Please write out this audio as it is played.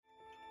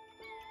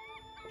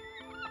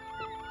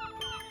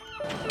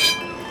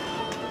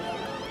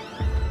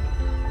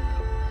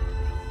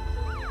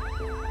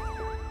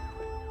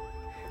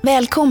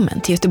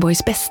Välkommen till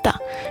Göteborgs bästa,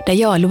 där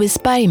jag, Louise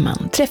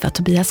Bergman, träffar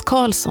Tobias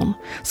Karlsson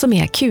som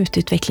är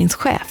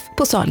akututvecklingschef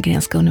på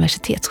Sahlgrenska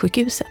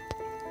universitetssjukhuset.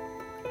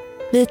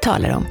 Vi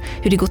talar om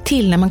hur det går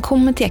till när man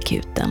kommer till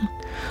akuten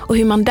och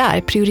hur man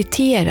där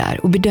prioriterar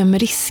och bedömer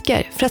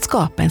risker för att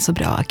skapa en så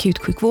bra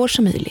akutsjukvård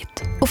som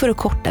möjligt och för att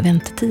korta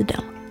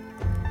väntetiden.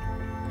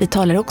 Vi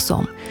talar också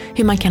om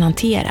hur man kan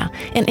hantera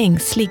en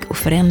ängslig och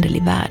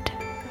föränderlig värld.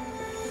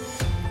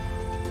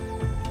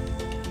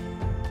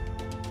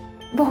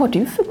 Vad har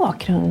du för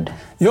bakgrund?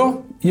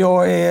 Ja,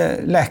 jag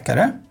är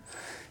läkare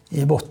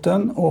i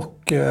botten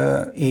och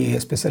är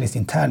specialist i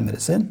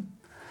internmedicin.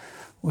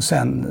 Och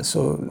sen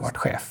så har jag varit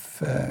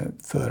chef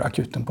för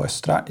akuten på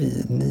Östra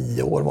i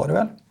 9 år var det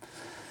väl.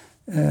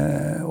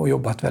 Och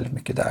jobbat väldigt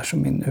mycket där. Så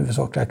min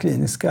huvudsakliga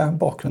kliniska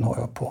bakgrund har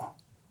jag på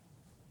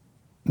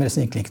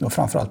medicinkliniken och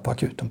framförallt på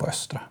akuten på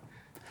Östra.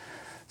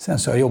 Sen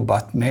så har jag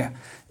jobbat med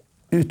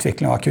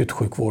utveckling av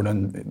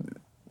akutsjukvården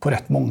på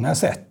rätt många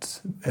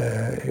sätt.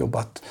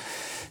 Jobbat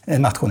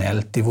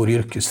nationellt i vår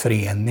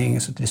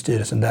yrkesförening, suttit i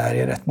styrelsen där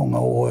i rätt många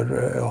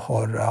år. Jag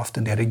har haft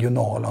en del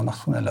regionala och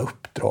nationella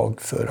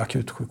uppdrag för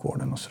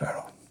akutsjukvården och sådär.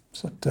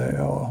 Så att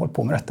jag har hållit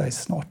på med detta i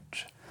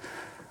snart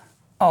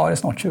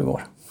 20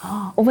 år.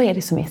 Och vad är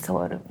det som är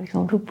så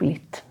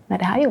roligt med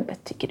det här jobbet,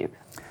 tycker du?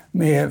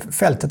 Med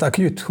fältet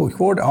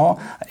akutsjukvård,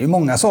 det är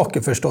många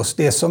saker förstås.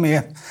 Det som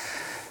är,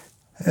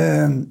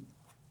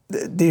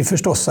 det är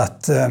förstås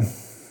att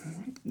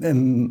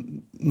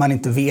man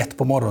inte vet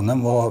på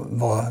morgonen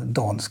vad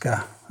dagen ska,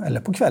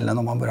 eller på kvällen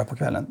om man börjar på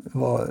kvällen,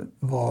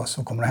 vad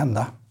som kommer att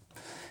hända.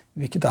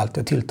 Vilket alltid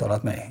har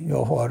tilltalat mig.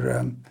 Jag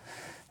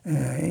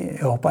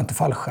hoppar inte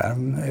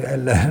fallskärm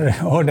eller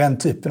har den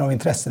typen av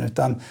intressen,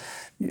 utan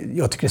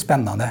jag tycker det är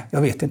spännande.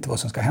 Jag vet inte vad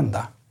som ska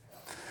hända.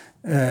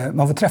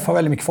 Man får träffa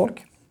väldigt mycket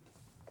folk.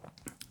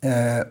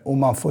 Och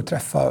man får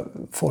träffa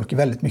folk i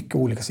väldigt mycket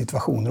olika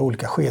situationer och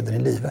olika skeden i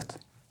livet.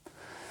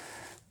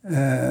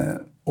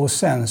 Och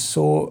sen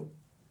så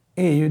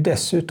är ju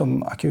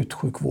dessutom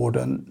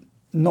akutsjukvården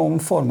någon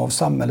form av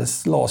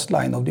samhällets last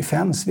line of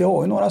defense. Vi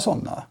har ju några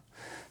sådana.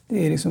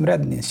 Det är liksom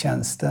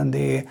räddningstjänsten,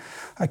 det är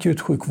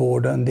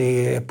akutsjukvården,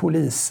 det är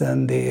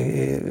polisen,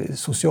 det är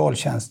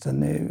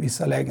socialtjänsten i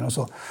vissa lägen och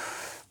så.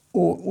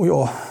 Och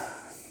jag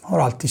har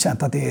alltid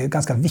känt att det är ett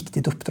ganska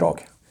viktigt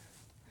uppdrag.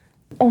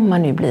 Om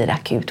man nu blir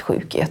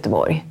akutsjuk i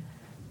Göteborg.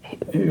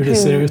 Hur det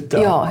ser ut,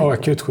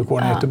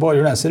 akutsjukvården i Göteborg,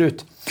 hur den ser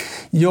ut.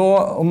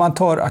 Ja, om man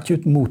tar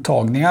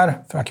akutmottagningar,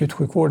 för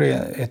akutsjukvård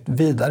är ett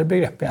vidare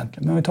begrepp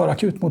egentligen. Men om vi tar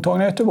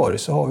akutmottagningar i Göteborg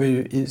så har vi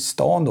ju i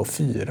stan då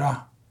 4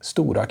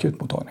 stora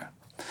akutmottagningar.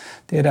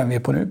 Det är den vi är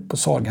på nu, på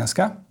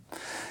Sahlgrenska.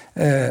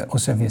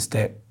 Och sen finns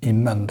det i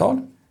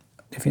Mölndal.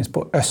 Det finns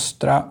på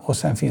Östra och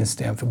sen finns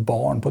det en för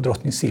barn på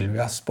Drottning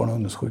Silvias barn- och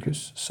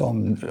ungdomssjukhus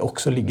som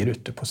också ligger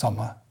ute på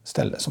samma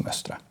ställe som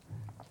Östra.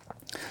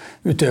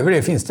 Utöver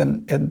det finns det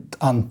ett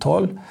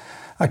antal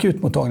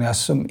akutmottagningar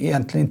som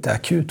egentligen inte är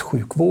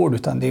akutsjukvård,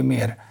 utan det är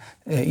mer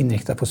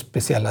inriktat på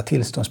speciella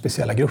tillstånd,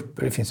 speciella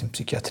grupper. Det finns en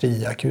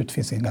psykiatriakut, det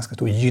finns en ganska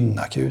stor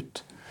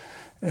gynakut.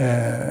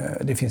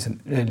 Det finns en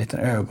liten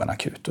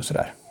ögonakut och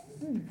sådär.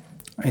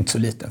 Inte så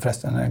liten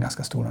förresten, den är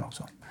ganska stor den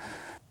också.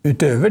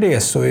 Utöver det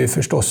så är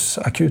förstås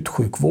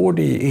akutsjukvård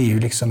är ju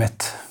liksom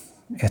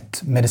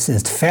ett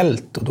medicinskt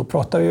fält, och då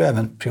pratar vi ju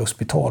även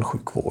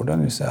prehospitalsjukvården,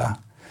 det vill säga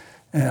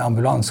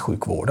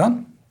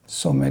ambulanssjukvården,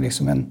 som är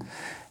liksom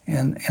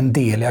en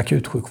del i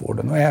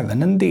akutsjukvården, och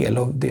även en del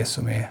av det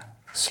som är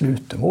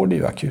slutenvård är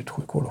ju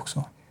akutsjukvård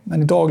också.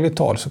 Men i dagligt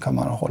tal så kan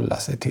man hålla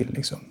sig till,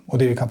 liksom, och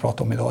det vi kan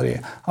prata om idag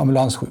är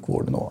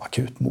ambulanssjukvården och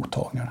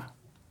akutmottagningarna.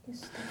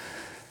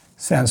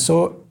 Sen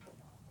så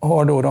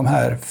har då de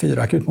här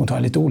 4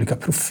 akutmottagningarna lite olika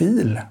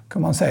profil,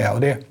 kan man säga,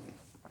 och det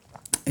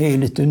är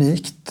lite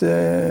unikt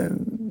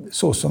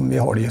så som vi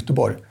har det i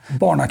Göteborg.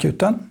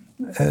 Barnakuten,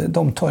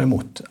 de tar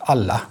emot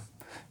alla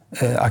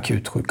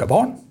akut sjuka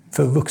barn.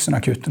 För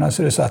vuxenakuterna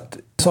så är det så att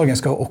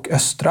Sahlgrenska och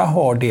Östra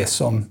har det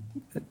som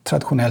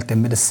traditionellt är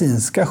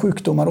medicinska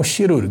sjukdomar och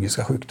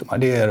kirurgiska sjukdomar.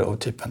 Det är då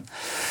typen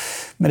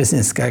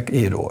medicinska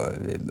är då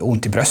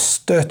ont i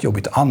bröstet,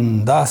 jobbigt att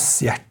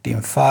andas,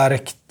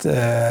 hjärtinfarkt,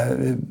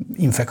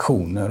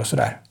 infektioner och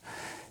sådär.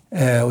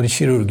 Och det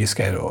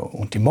kirurgiska är då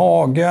ont i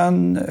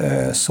magen,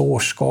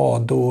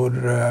 sårskador,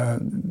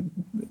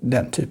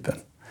 den typen.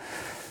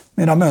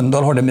 Medan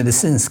Mölndal har det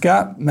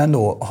medicinska, men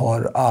då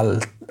har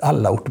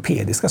alla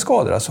ortopediska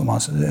skador, alltså om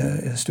man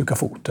stukar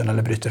foten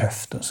eller bryter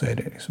höften, så är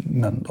det liksom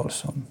Mölndal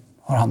som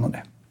har hand om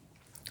det.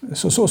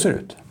 Så ser det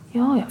ut.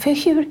 Ja,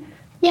 för hur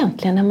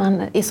egentligen när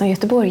man är som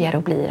göteborgare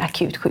och blir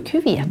akutsjuk,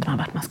 hur vet man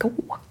vart man ska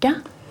åka?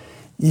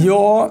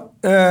 Ja,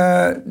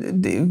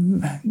 det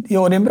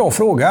är en bra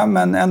fråga,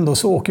 men ändå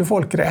så åker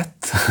folk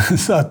rätt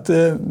så att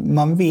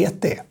man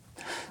vet det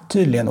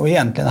tydligen. Och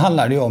egentligen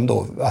handlar det ju om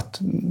då att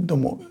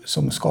de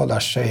som skadar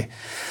sig,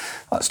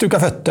 stukar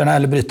fötterna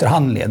eller bryter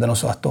handleden och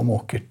så, att de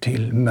åker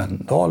till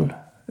Mölndal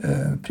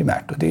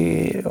primärt. Och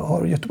det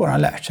har göteborgarna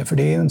lärt sig, för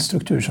det är en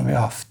struktur som vi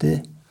har haft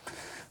i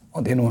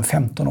Och det är nog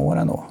 15 år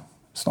ändå,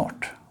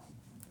 snart.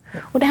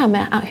 Och det här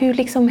med, hur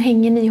liksom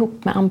hänger ni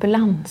ihop med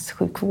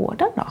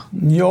ambulanssjukvården då?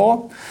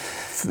 Ja,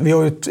 vi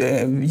har ju ett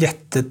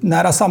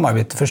jättenära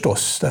samarbete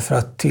förstås. Därför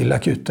att till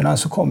akuterna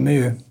så kommer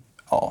ju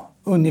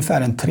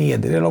ungefär en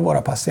tredjedel av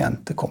våra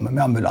patienter kommer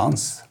med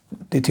ambulans.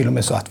 Det är till och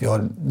med så att vi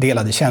har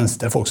delade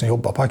tjänster, folk som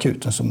jobbar på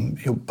akuten som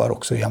jobbar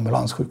också i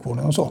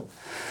ambulanssjukvården och så.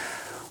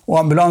 Och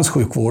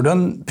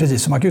ambulanssjukvården,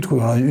 precis som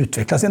akutsjukvården, har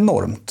utvecklats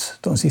enormt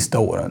de sista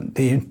åren.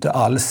 Det är ju inte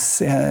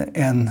alls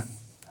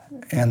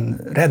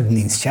en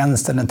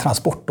räddningstjänst eller en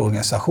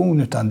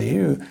transportorganisation, utan det är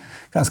ju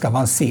ganska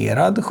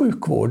avancerad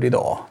sjukvård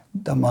idag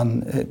där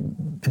man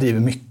bedriver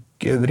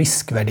mycket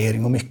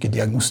riskvärdering och mycket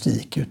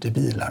diagnostik ute i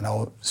bilarna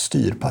och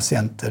styr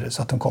patienter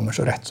så att de kommer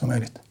så rätt som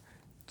möjligt.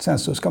 Sen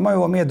så ska man ju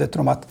vara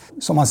medveten om att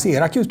som man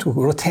ser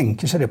akutsjukvård och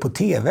tänker sig det på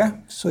tv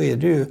så är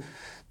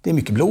det är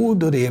mycket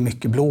blod och det är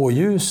mycket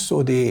blåljus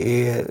och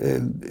det är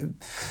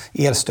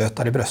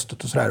elstötar i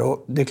bröstet och sådär.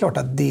 Och det är klart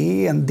att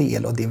det är en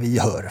del av det vi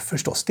gör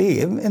förstås.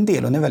 Det är en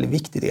del och en väldigt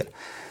viktig del.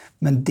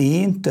 Men det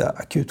är inte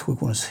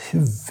akutsjukvårdens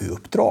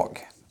huvuduppdrag.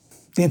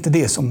 Det är inte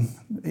det som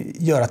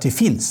gör att vi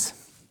finns.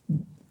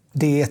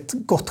 Det är ett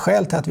gott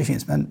skäl till att vi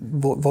finns, men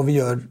vad vi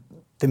gör,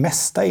 det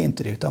mesta är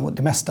inte det. Utan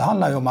det mesta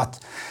handlar ju om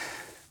att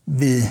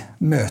vi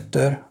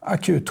möter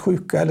akut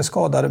sjuka eller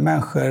skadade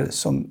människor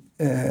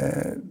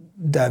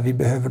där vi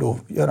behöver då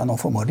göra någon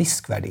form av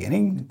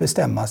riskvärdering.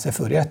 Bestämma sig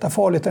för, är detta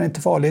farligt eller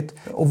inte farligt?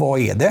 Och vad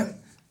är det?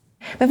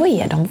 Men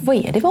vad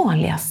är det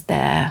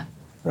vanligaste?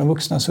 För de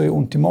vuxna så är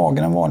ont i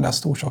magen den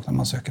vanligaste orsaken när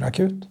man söker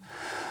akut.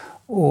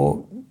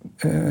 Och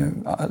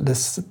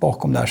alldeles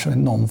bakom där så är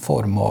någon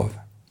form av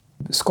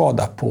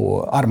skada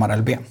på armar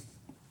eller ben.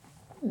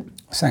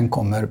 Sen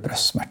kommer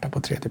bröstsmärta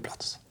på tredje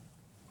plats.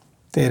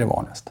 Det är det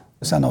vanligaste.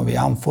 Sen har vi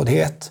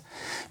andfåddhet,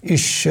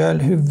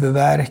 yrsel,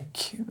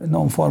 huvudvärk,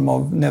 någon form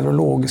av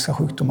neurologiska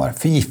sjukdomar,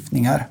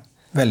 förgiftningar,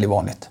 väldigt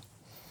vanligt.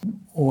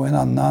 Och en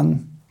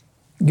annan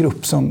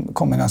grupp som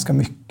kommer ganska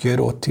mycket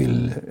då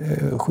till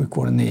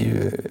sjukvården är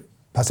ju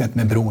patienter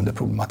med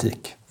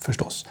beroendeproblematik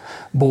förstås.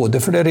 Både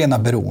för det rena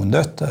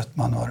beroendet, att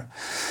man har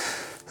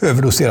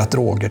överdoserat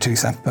droger till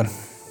exempel,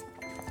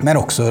 men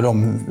också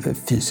de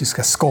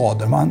fysiska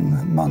skador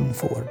man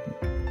får.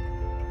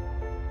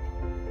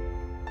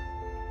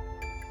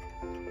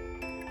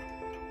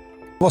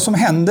 Vad som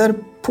händer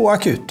på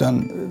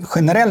akuten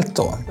generellt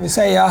då. Vi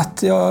säger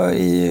att jag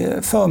i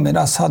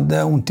förmiddags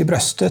hade ont i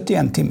bröstet i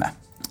 1 timme.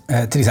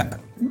 Till exempel.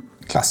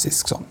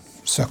 Klassisk sån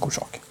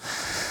sökorsak.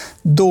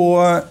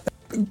 Då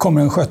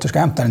kommer en sköterska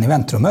och hämtar den i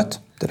väntrummet.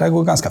 Det där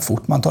går ganska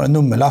fort. Man tar en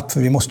nummerlapp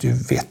för vi måste ju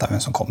veta vem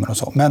som kommer och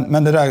så.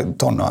 Men det där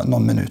tar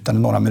någon minut eller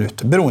några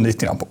minuter beroende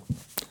lite grann på.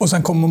 Och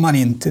sen kommer man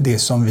in till det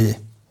som vi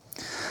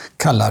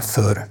kallar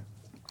för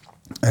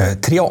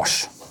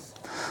triage.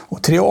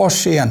 Och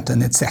triage är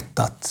egentligen ett sätt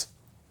att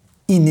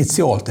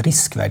initialt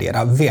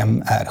riskvärdera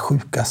vem är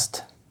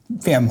sjukast,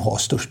 vem har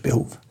störst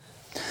behov.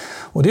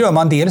 Och det gör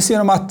man dels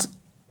genom att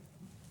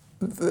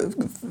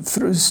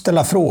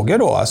ställa frågor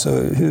då,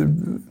 alltså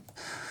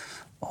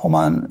har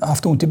man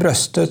haft ont i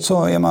bröstet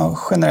så är man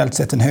generellt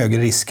sett en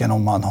högre risk än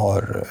om man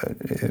har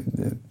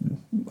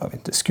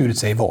skurit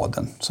sig i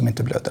vaden som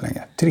inte blöder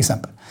längre, till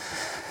exempel.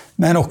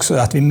 Men också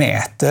att vi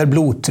mäter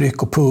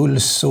blodtryck och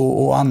puls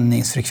och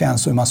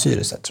andningsfrekvens och hur man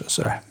syresätter och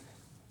sådär.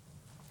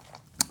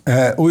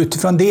 Och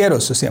utifrån det då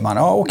så ser man,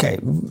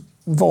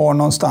 var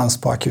någonstans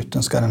på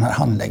akuten ska den här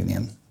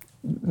handläggningen,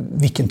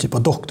 vilken typ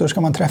av doktor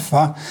ska man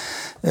träffa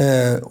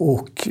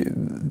och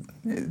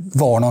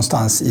var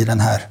någonstans i den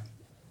här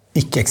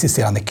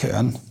icke-existerande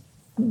kön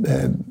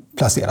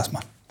placeras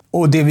man.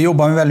 Och det vi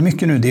jobbar med väldigt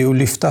mycket nu, det är att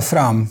lyfta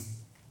fram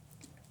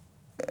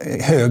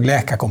hög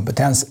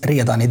läkarkompetens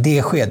redan i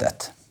det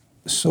skedet.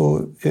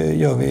 Så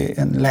gör vi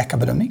en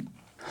läkarbedömning.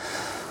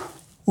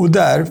 Och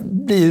där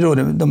blir då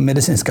de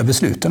medicinska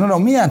besluten,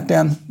 och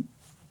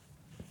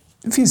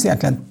det finns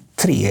egentligen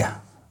 3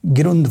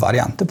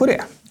 grundvarianter på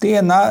det. Det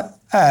ena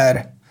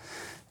är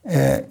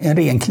en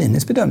ren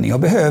klinisk bedömning. Jag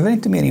behöver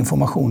inte mer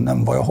information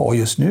än vad jag har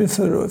just nu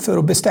för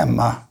att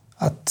bestämma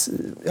att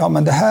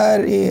men det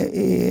här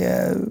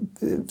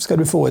ska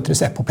du få ett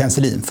recept på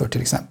penicillin för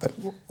till exempel.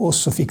 Och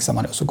så fixar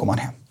man det och så går man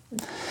hem.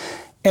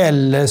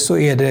 Eller så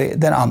är det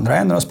den andra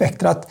änden av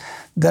spektrat.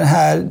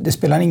 Det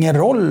spelar ingen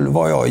roll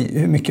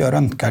hur mycket jag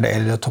röntgar det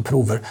eller tar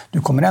prover.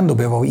 Du kommer ändå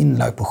behöva vara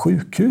inlagd på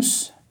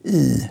sjukhus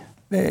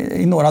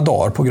i några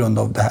dagar på grund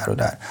av det här och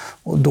där.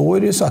 Och då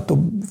är det så att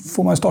då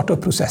får man starta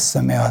upp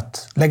processen med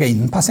att lägga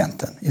in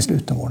patienten i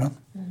slutenvården.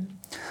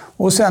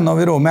 Och sen har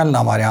vi då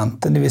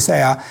mellanvarianten, det vill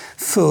säga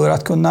för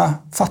att kunna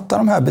fatta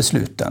de här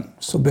besluten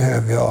så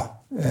behöver jag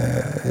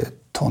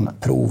ta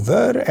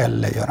prover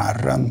eller göra en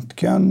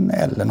röntgen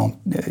eller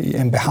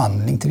en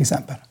behandling till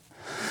exempel.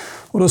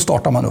 Och då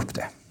startar man upp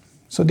det.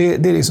 Så det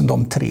är liksom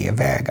de 3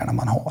 vägarna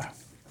man har.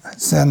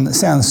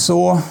 Sen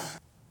så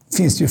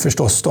finns det ju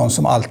förstås de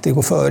som alltid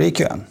går före i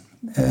kön.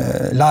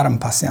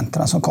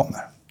 Larmpatienterna som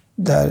kommer.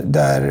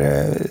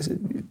 Där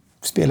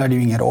spelar det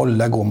ju ingen roll,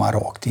 där går man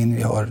rakt in.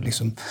 Vi har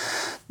liksom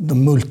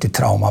de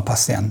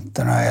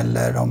multitraumapatienterna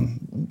eller de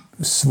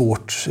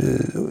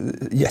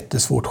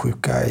jättesvårt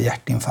sjuka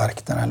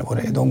hjärtinfarkterna eller vad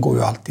det är. De går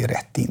ju alltid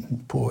rätt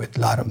in på ett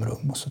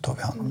larmrum och så tar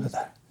vi hand om det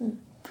där.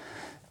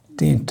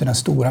 Det är inte den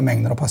stora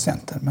mängden av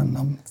patienter, men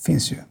de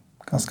finns ju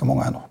ganska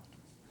många ändå.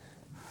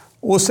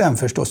 Och sen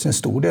förstås en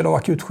stor del av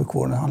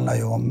akutsjukvården handlar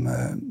ju om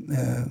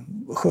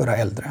sköra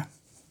äldre.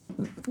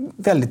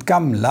 Väldigt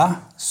gamla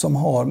som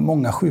har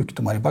många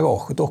sjukdomar i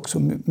bagaget och också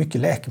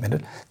mycket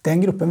läkemedel.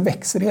 Den gruppen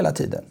växer hela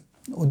tiden.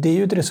 Och det är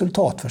ju ett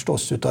resultat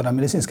förstås av den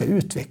medicinska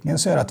utvecklingen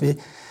som gör att vi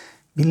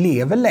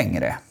lever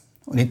längre.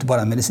 Och det är inte bara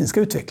den medicinska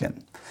utvecklingen.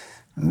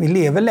 Vi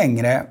lever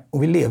längre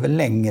och vi lever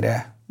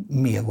längre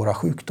med våra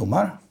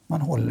sjukdomar.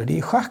 Man håller det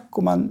i schack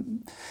och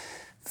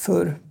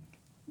för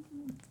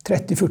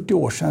 30-40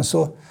 år sedan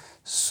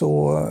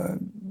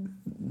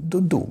då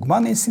dog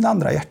man i sin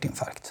andra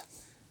hjärtinfarkt.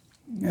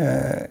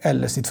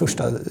 Eller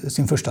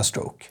sin första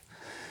stroke.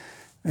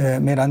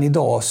 Medan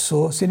idag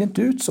så ser det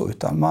inte ut så,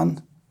 utan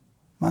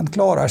man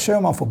klarar sig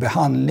och man får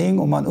behandling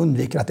och man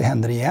undviker att det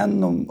händer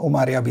igen och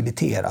man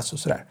rehabiliteras och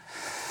sådär.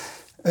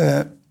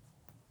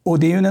 Och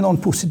det är ju en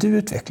enormt positiv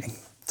utveckling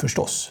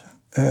förstås.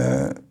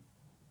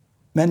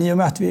 Men i och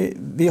med att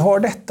vi har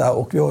detta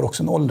och vi har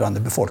också en åldrande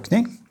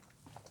befolkning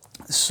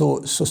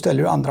så ställer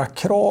ju andra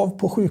krav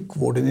på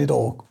sjukvården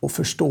idag och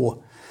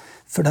förstå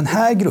för den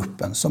här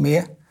gruppen som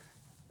är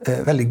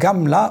väldigt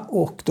gamla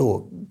och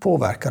då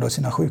påverkade av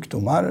sina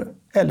sjukdomar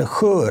eller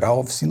sköra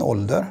av sin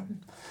ålder.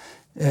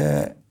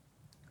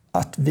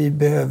 Att vi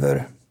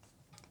behöver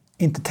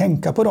inte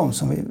tänka på dem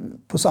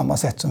på samma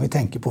sätt som vi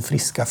tänker på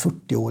friska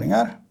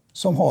 40-åringar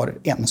som har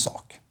en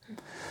sak.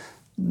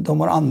 De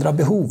har andra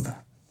behov.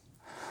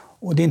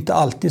 Och det är inte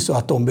alltid så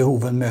att de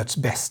behoven möts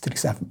bäst till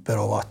exempel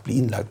av att bli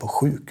inlagd på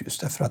sjukhus.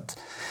 Därför att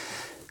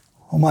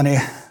om man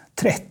är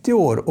 30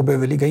 år och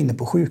behöver ligga inne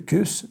på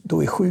sjukhus,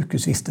 då är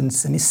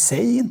sjukhusvistelsen i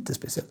sig inte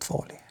speciellt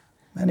farlig.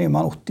 Men är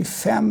man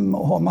 85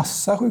 och har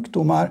massa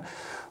sjukdomar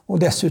och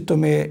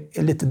dessutom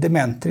är lite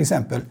dement till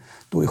exempel,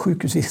 då är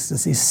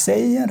sjukhusvistelsen i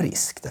sig en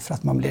risk. Därför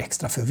att man blir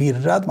extra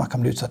förvirrad, man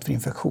kan bli utsatt för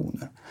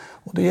infektioner.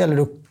 Och då gäller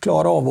det att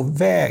klara av att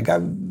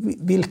väga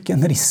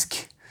vilken risk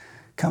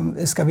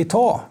ska vi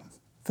ta.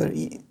 För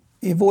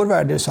i vår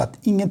värld är det så att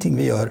ingenting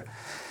vi gör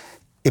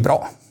är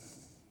bra.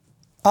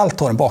 Allt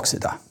har en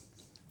baksida.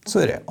 Så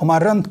är det. Om man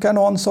röntgar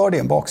någon så har det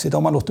en baksida.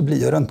 Om man låter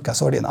bli att röntga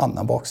så har det en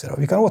annan baksida.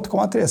 Och vi kan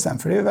återkomma till det sen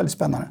för det är väldigt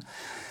spännande.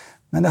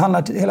 Men det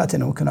handlar hela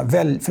tiden om att kunna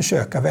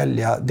försöka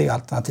välja det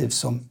alternativ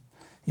som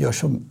gör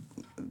så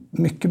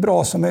mycket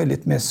bra som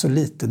möjligt med så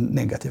lite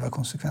negativa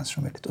konsekvenser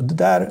som möjligt. Och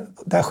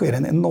där sker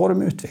en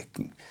enorm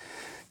utveckling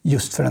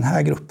just för den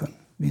här gruppen.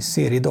 Vi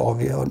ser idag,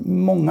 vi har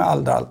många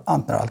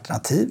andra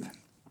alternativ.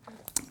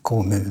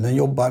 Kommunen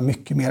jobbar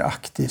mycket mer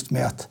aktivt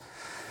med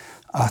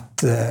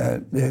att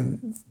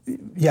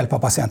hjälpa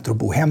patienter att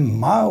bo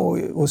hemma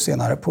och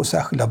senare på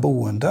särskilda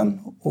boenden.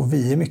 Och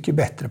vi är mycket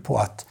bättre på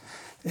att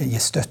ge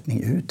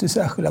stöttning ut i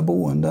särskilda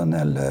boenden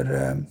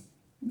eller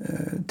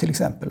till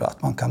exempel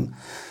att man kan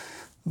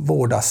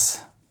vårdas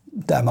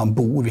där man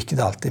bor, vilket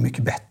alltid är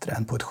mycket bättre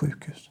än på ett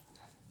sjukhus.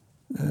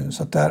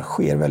 Så att där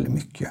sker väldigt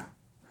mycket.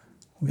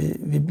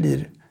 Vi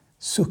blir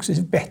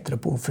successivt bättre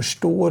på att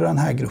förstå den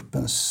här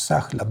gruppens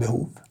särskilda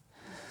behov.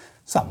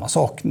 Samma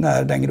sak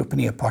när den gruppen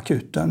är på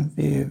akuten.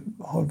 Vi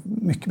har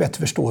mycket bättre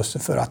förståelse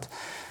för att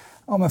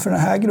men för den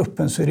här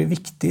gruppen så är det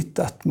viktigt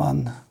att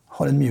man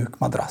har en mjuk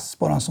madrass.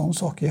 Bara en sån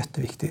sak är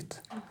jätteviktigt.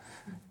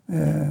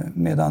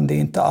 Medan det är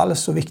inte alls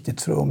så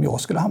viktigt för om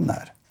jag skulle hamna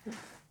här.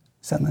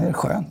 Sen är det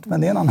skönt,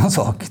 men det är en annan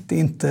sak. Det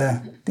är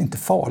inte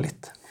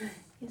farligt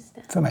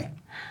för mig.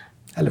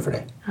 Eller för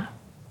dig. Ja.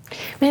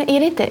 Men är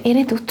det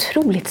inte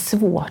otroligt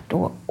svårt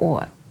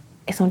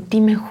att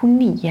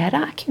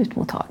dimensionera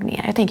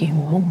akutmottagningar? Jag tänker hur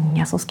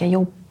många som ska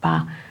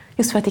jobba.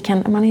 Just för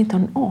att man inte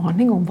har en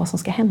aning om vad som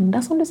ska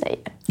hända, som du säger.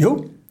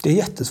 Jo, det är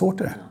jättesvårt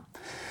det.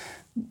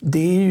 Det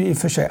är ju i och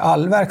för sig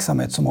all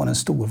verksamhet som har en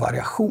stor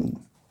variation.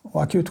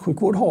 Och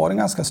akutsjukvård har en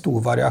ganska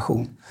stor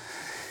variation.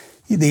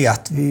 I det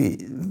att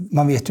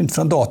man vet ju inte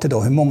från dag till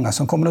dag hur många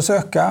som kommer att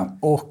söka.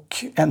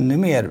 Och ännu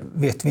mer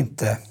vet vi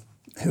inte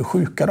hur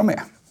sjuka de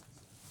är.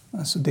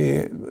 Alltså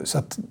så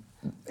att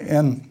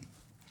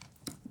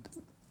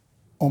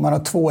om man har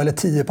 2 eller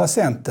 10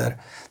 patienter,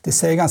 det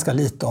säger ganska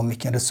lite om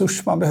vilken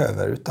resurs man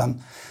behöver.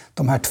 Utan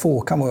de här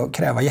 2 kan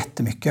kräva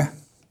jättemycket,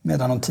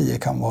 medan de 10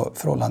 kan vara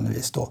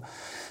förhållandevis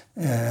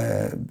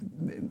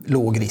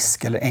låg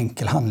risk eller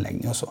enkel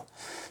handläggning och så.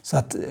 Så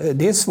att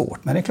det är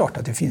svårt, men det är klart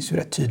att det finns ju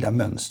rätt tydliga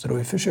mönster och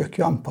vi försöker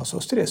ju anpassa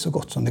oss till det så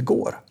gott som det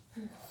går.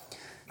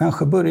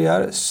 Människor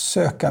börjar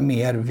söka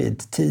mer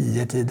vid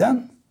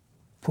 10-tiden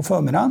på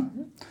förmiddagen.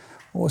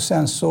 Och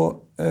sen så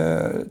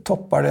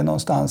toppar det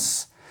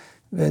någonstans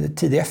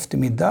tidig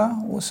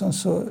eftermiddag och sen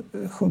så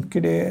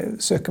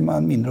söker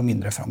man mindre och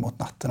mindre framåt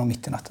natten och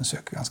mitt i natten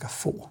söker ganska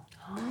få.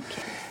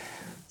 Okay.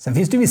 Sen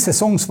finns det ju viss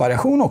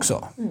säsongsvariation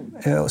också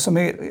som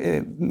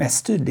är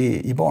mest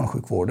tydlig i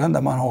barnsjukvården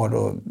där man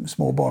har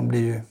små barn blir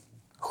ju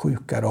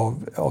sjukare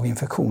av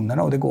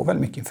infektionerna, och det går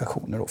väldigt mycket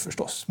infektioner då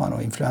förstås. Man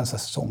har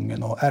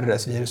influensasäsongen och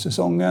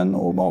RS-virussäsongen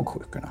och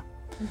magsjukorna.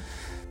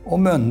 Och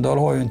Mölndal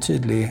har ju en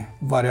tydlig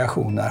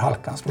variation när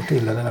halkan slår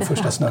till eller när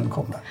första snön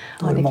kommer.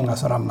 Då är det många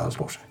som ramlar och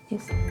slår sig.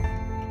 Just.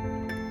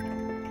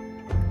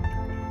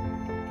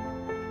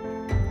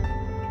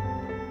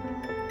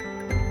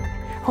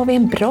 Har vi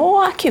en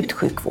bra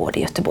akutsjukvård i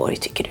Göteborg,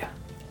 tycker du?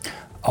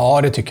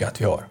 Ja, det tycker jag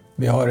att vi har.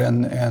 Vi har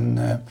en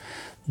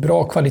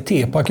bra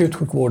kvalitet på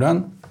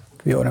akutsjukvården.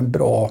 Vi har en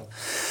bra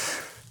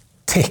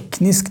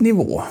teknisk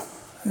nivå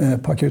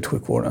på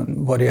akutsjukvården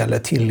vad det gäller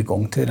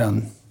tillgång till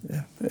den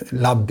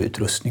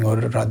labbutrustning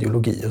och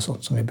radiologi och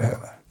sånt som vi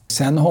behöver.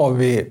 Sen har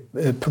vi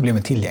problem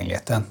med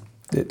tillgängligheten.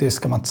 Det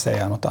ska man inte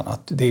säga något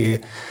annat.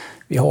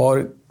 Vi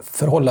har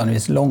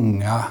förhållandevis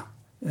långa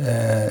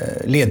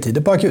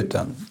ledtider på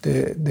akuten.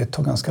 Det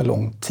tar ganska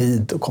lång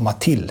tid att komma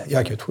till i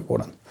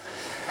akutsjukvården.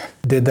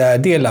 Det där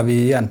delar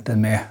vi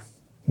egentligen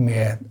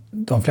med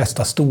de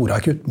flesta stora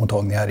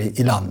akutmottagningar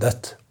i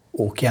landet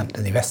och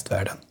egentligen i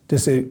västvärlden. Det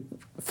ser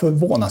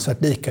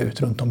förvånansvärt lika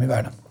ut runt om i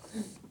världen.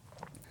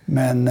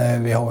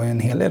 Men vi har en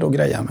hel del att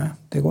greja med.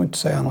 Det går inte att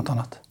säga något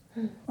annat.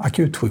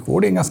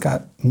 Akutsjukvård är en ganska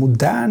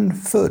modern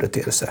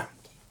företeelse.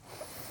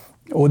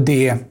 Och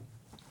det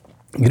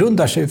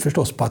grundar sig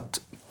förstås på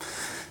att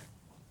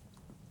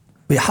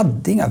vi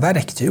hade inga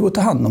verktyg att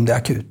ta hand om det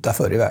akuta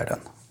förr i världen.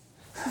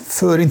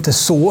 För inte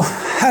så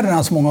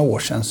herrans många år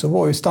sedan så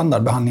var ju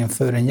standardbehandlingen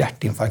för en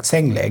hjärtinfarkt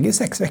sängläge i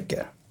 6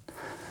 veckor.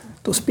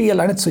 Då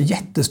spelar det inte så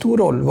jättestor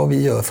roll vad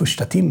vi gör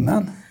första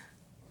timmen.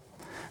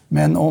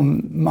 Men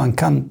om man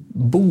kan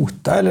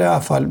bota eller i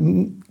alla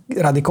fall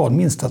radikalt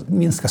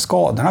minska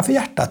skadorna för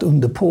hjärtat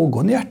under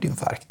pågående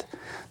hjärtinfarkt.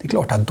 Det är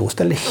klart att då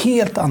ställer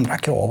helt andra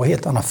krav och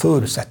helt andra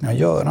förutsättningar att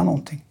göra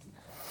någonting.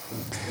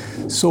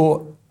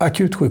 Så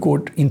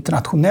akutsjukvård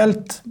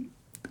internationellt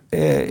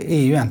är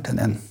ju egentligen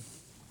en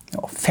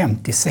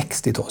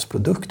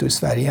 50-60-talsprodukt och i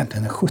Sverige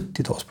egentligen en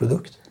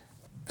 70-talsprodukt.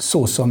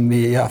 Så som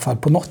vi i alla fall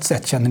på något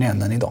sätt känner igen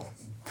den idag.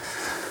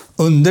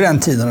 Under den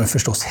tiden har det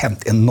förstås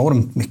hänt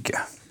enormt mycket.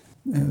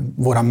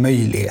 Våra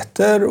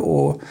möjligheter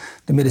och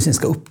det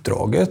medicinska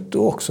uppdraget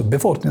och också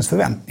befolkningens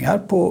förväntningar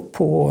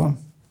på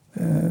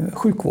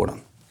sjukvården.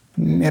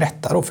 Med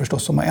rätta då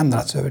förstås, som har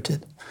ändrats över tid.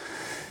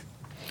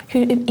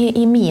 Hur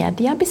är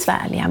media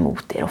besvärliga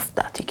mot er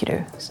ofta, tycker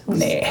du?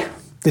 Nej,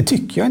 det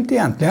tycker jag inte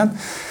egentligen.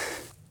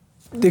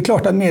 Det är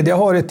klart att media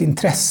har ett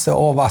intresse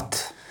av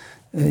att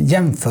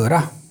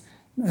jämföra,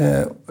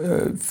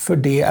 för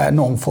det är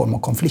någon form av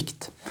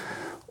konflikt.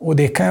 Och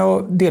det kan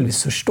jag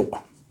delvis förstå.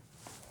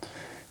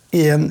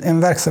 I en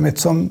verksamhet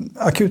som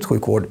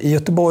akutsjukvård i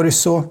Göteborg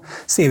så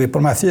ser vi på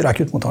de här 4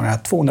 akutmottagningarna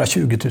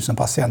 220 000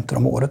 patienter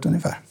om året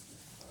ungefär.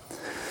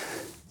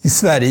 I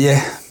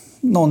Sverige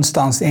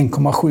någonstans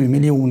 1,7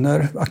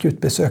 miljoner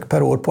akutbesök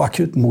per år på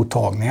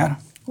akutmottagningar.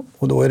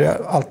 Och då är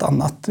det allt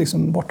annat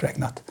liksom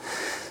borträknat.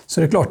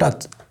 Så det är klart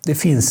att det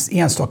finns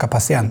enstaka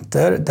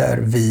patienter där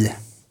vi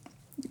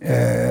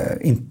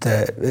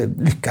inte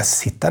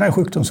lyckas hitta den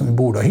sjukdom som vi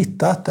borde ha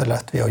hittat eller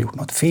att vi har gjort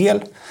något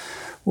fel.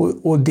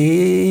 Och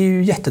det är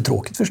ju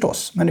jättetråkigt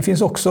förstås. Men det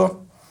finns också,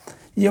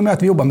 i och med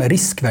att vi jobbar med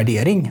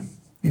riskvärdering,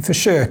 vi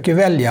försöker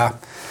välja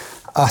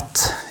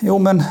att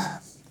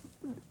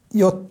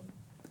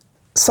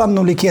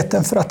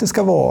sannolikheten för att det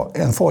ska vara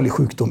en farlig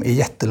sjukdom är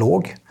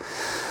jättelåg.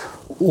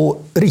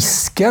 Och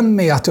risken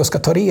med att jag ska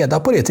ta reda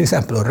på det, till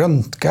exempel att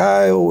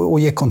röntga och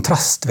ge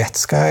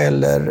kontrastvätska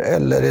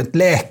eller ett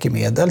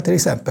läkemedel till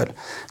exempel,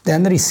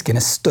 den risken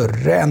är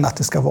större än att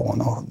det ska vara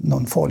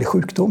någon farlig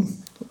sjukdom.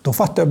 Då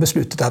fattar jag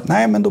beslutet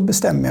att då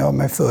bestämmer jag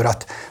mig för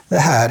att det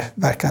här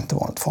verkar inte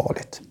vara något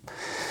farligt.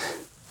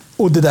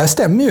 Och det där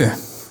stämmer ju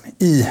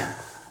i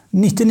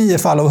 99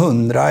 fall av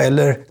 100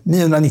 eller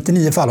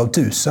 999 fall av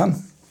 1000.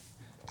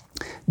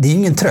 Det är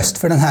ingen tröst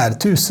för den här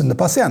 1000:e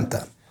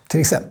patienten till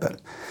exempel.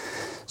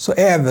 Så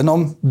även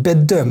om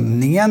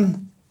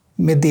bedömningen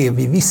med det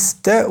vi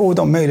visste och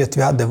de möjligheter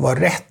vi hade var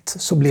rätt,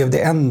 så blev det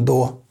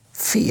ändå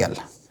fel.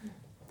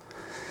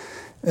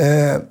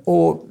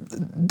 Och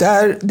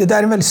det där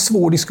är en väldigt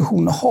svår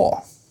diskussion att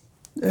ha.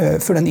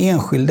 För den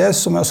enskilde,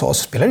 som jag sa,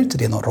 så spelar inte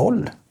det någon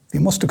roll. Vi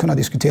måste kunna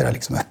diskutera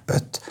liksom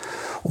öppet.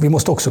 Och vi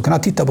måste också kunna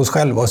titta på oss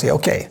själva och säga,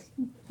 okej,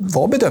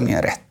 var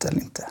bedömningen rätt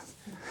eller inte?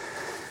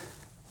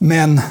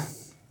 Men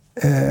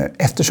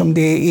eftersom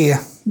det är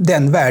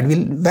den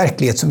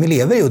verklighet som vi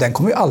lever i, och den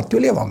kommer vi alltid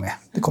att leva med.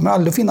 Det kommer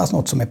aldrig att finnas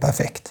något som är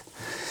perfekt.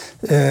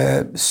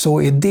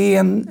 Så är det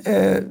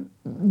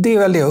är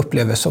väl det jag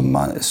upplever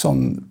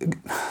som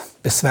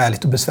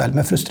besvärligt,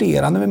 men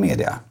frustrerande med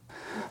media.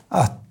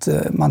 Att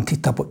man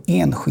tittar på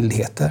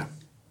enskildheter.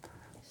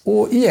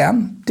 Och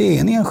igen, det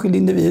är en enskild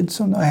individ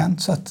som det har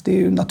hänt, så att det är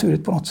ju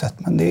naturligt på något sätt.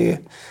 Men det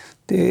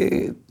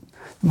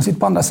man sitter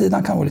på andra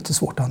sidan kan vara lite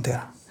svårt att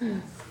hantera.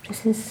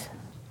 Precis.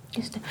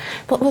 Just det.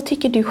 Vad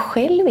tycker du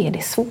själv är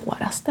det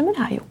svåraste med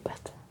det här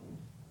jobbet?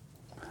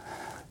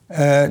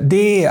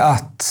 Det är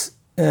att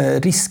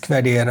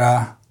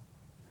riskvärdera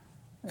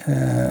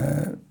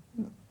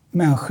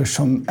människor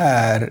som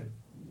är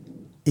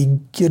i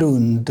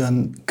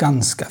grunden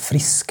ganska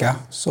friska,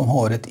 som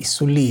har ett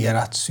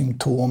isolerat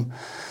symptom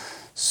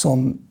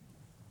som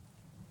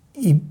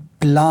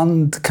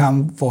ibland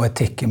kan vara ett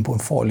tecken på en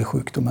farlig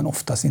sjukdom, men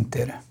oftast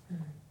inte är det.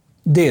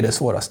 Det är det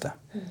svåraste.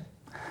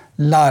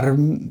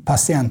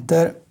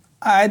 Larmpatienter,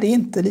 nej, det är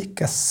inte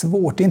lika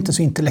svårt. Det är inte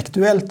så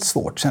intellektuellt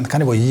svårt. Sen kan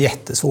det vara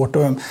jättesvårt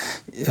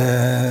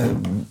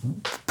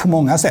på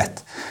många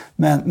sätt.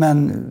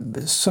 Men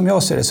som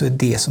jag ser det så är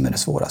det som är det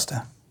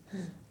svåraste.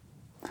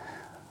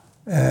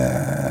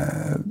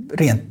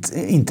 Rent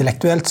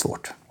intellektuellt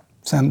svårt.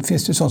 Sen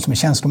finns det ju sånt som är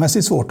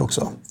känslomässigt svårt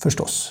också,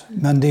 förstås.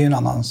 Men det är en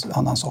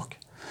annan sak.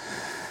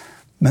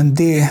 Men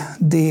det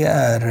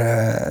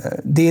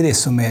är det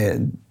som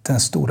är den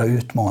stora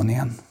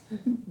utmaningen.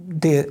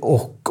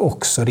 Och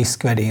också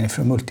riskvärderingen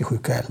för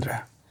multisjuka äldre.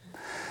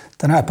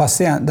 Den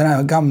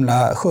här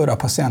gamla sköra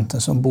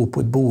patienten som bor på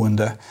ett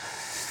boende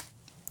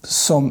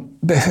som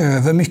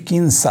behöver mycket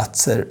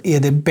insatser, är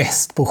det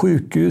bäst på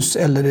sjukhus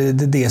eller är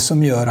det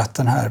som gör att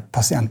den här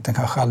patienten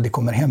kanske aldrig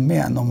kommer hem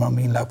igen om man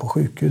är inlagd på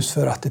sjukhus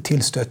för att det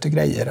tillstöter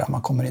grejer, att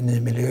man kommer i en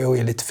ny miljö och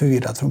är lite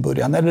förvirrad från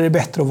början? Eller är det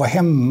bättre att vara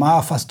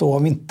hemma fast då har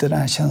vi inte den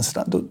här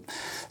känslan, då,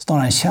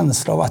 snarare en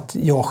känsla av att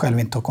jag själv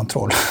inte har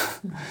kontroll.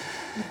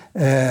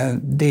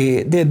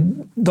 Det är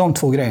de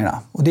två grejerna.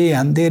 Och det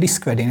är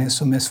riskvärdering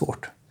som är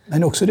svårt. Men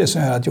det är också det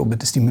som gör att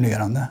jobbet är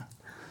stimulerande.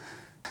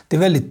 Det är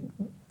väldigt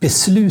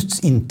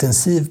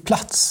beslutsintensiv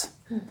plats.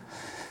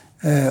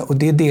 Och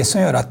det är det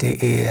som gör att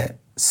det är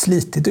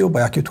slitigt att jobba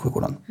i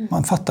akutsjukvården.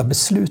 Man fattar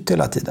beslut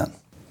hela tiden.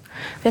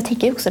 Jag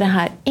tänker också den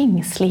här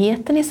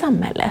ängsligheten i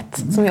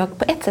samhället som jag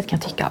på ett sätt kan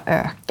tycka har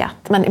ökat.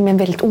 Men är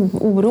väldigt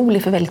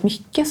orolig för väldigt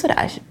mycket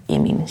sådär i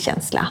min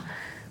känsla.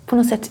 På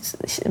något sätt,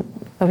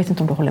 jag vet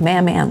inte om du håller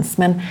med mig ens,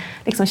 men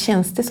liksom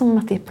känns det som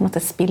att det på något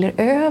sätt spiller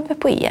över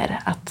på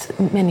er? Att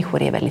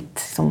människor är väldigt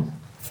som...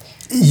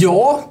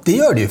 Ja, det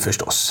gör det ju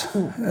förstås.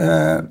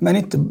 Men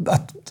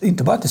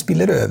inte bara att det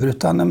spiller över,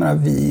 utan jag menar,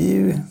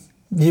 vi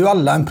är ju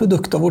alla en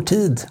produkt av vår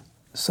tid.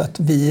 Så att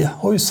vi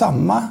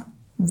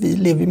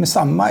lever med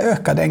samma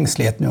ökade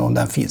ängslighet nu om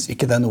den finns,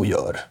 vilket den nog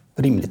gör,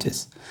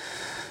 rimligtvis.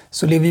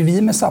 Så lever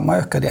vi med samma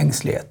ökade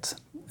ängslighet.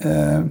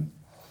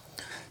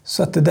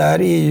 Så att det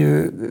där är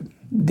ju,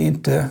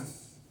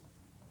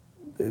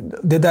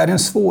 det där är en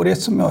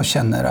svårighet som jag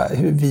känner,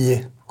 hur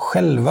vi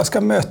själva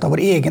ska möta vår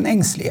egen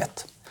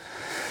ängslighet.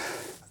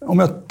 Om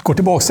jag går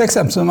tillbaka till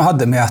exempel som jag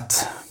hade med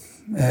att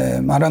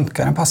man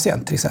röntgar en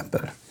patient till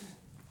exempel.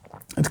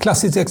 Ett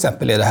klassiskt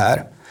exempel är det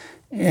här.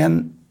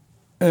 En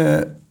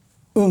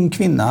ung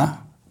kvinna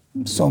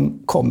som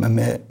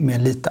kommer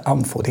med lite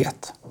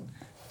andfåddhet.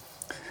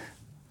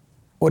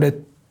 Och det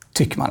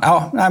tycker man,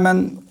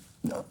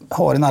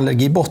 har en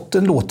allergi i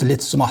botten, låter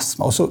lite som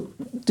astma. Och så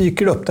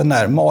dyker det upp den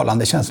där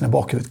malande känslan i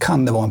bakhuvudet.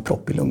 Kan det vara en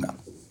propp i lungan?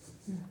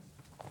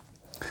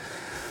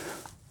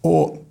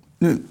 Och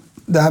nu,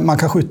 man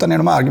kan skjuta ner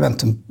de här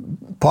argumenten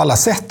på alla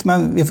sätt,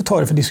 men vi får ta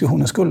det för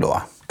diskussionens skull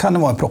då. Kan det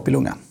vara en propp i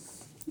lungan?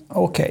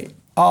 Okej.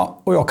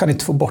 Ja, och jag kan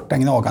inte få bort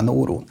den gnagande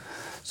oron.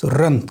 Så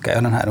röntgar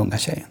jag den här unga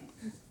tjejen.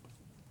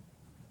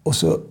 Och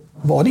så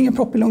var det ingen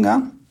propp i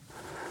lungan.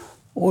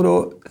 Och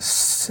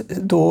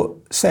då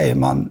säger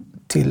man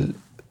till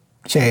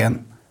tjejen,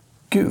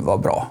 gud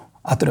vad bra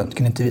att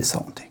röntgen inte visar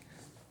någonting.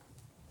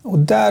 Och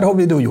där har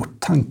vi då gjort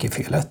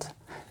tankefelet.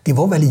 Det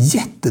var väl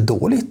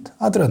jättedåligt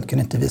att röntgen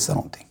inte visar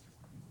någonting.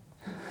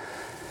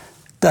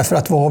 Därför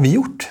att vad har vi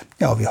gjort?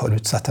 Ja, vi har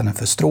utsatt henne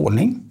för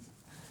strålning.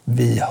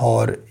 Vi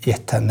har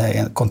gett henne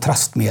en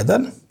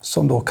kontrastmedel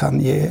som då kan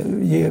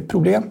ge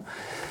problem.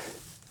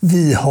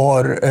 Vi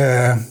har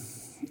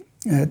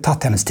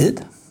tagit hennes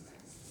tid.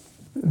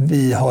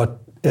 Vi har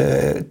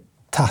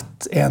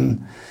tagit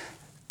en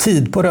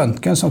tid på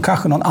röntgen som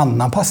kanske någon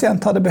annan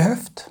patient hade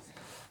behövt.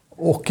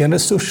 Och en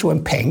resurs och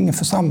en peng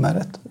för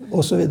samhället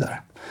och så vidare.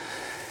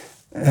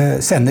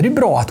 Sen är det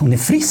bra att hon är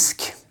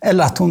frisk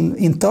eller att hon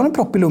inte har en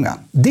propp i lungan.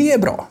 Det är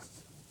bra.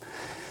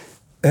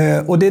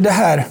 Och det är det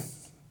här,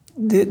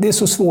 det är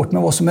så svårt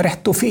med vad som är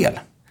rätt och fel.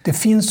 Det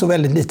finns så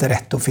väldigt lite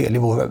rätt och fel i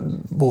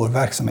vår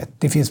verksamhet.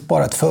 Det finns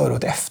bara ett före och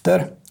ett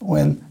efter och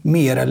en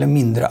mer eller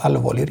mindre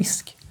allvarlig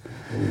risk.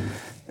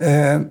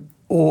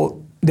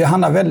 Och det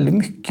handlar väldigt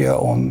mycket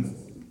om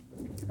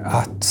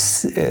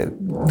att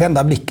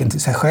vända blicken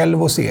till sig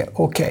själv och se,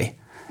 okej,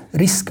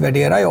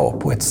 riskvärderar jag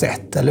på ett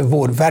sätt, eller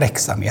vår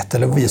verksamhet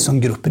eller vi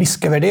som grupp,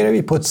 riskvärderar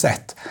vi på ett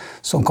sätt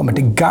som kommer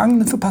till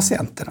gagn för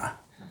patienterna?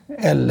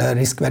 Eller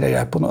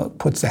riskvärderar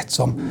på ett sätt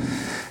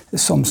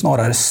som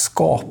snarare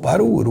skapar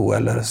oro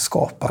eller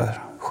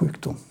skapar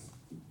sjukdom?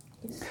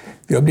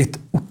 Vi har blivit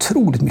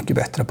otroligt mycket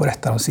bättre på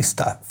detta de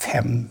sista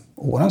 5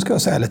 åren, ska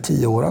jag säga, eller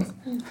 10 åren.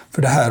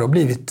 För det här har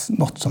blivit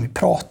något som vi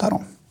pratar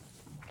om.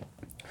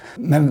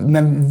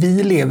 Men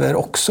vi lever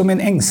också med en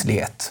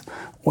ängslighet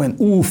och en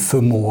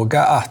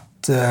oförmåga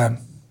att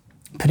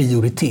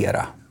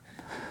prioritera.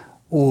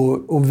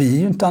 Och vi är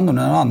ju inte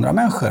annorlunda än andra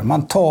människor.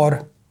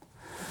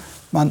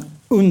 Man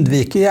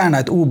undviker gärna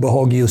ett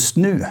obehag just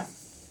nu.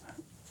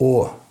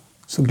 Och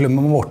så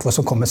glömmer man bort vad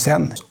som kommer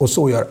sen. Och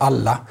så gör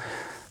alla.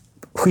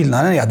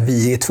 Skillnaden är att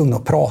vi är tvungna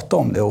att prata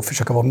om det och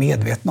försöka vara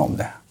medvetna om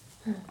det.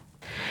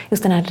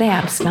 Just den här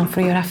rädslan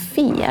för att göra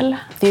fel,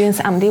 det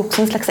är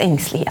också en slags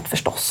ängslighet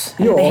förstås.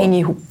 Ja. Det hänger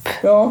ihop.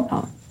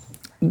 Ja.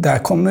 Där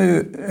kommer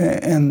ju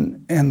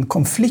en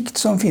konflikt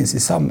som finns i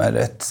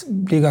samhället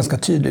blir ganska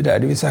tydlig där.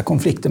 Det vill säga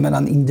konflikten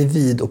mellan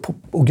individ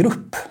och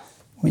grupp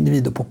och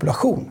individ och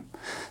population.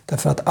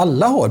 Därför att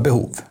alla har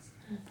behov.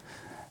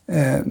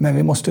 Men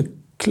vi måste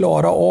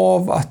klara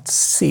av att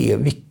se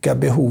vilka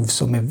behov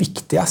som är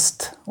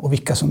viktigast och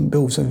vilka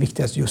behov som är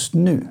viktigast just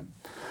nu.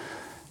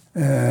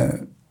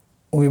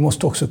 Och vi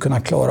måste också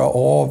kunna klara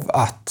av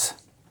att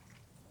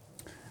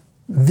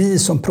vi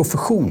som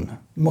profession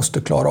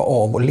måste klara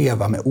av att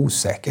leva med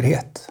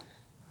osäkerhet.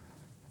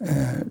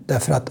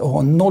 Därför att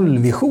ha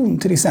nollvision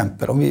till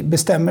exempel, om vi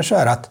bestämmer så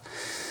här att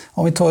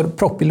om vi tar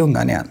propp i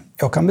lungan igen.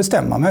 Jag kan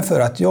bestämma mig för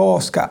att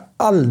jag ska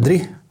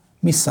aldrig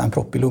missa en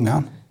propp i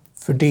lungan.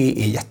 För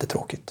det är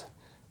jättetråkigt.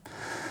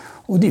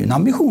 Och det är ju en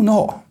ambition att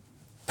ha.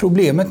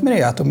 Problemet med det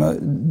är att om jag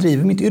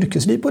driver mitt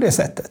yrkesliv på det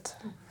sättet.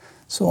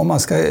 Så om man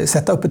ska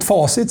sätta upp ett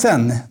facit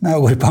sen när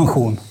jag går i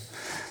pension.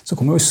 Så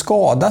kommer jag att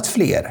skadat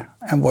fler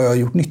än vad jag har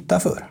gjort nytta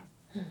för.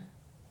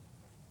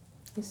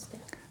 Just det.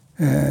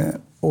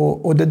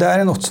 Och det där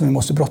är något som vi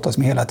måste brottas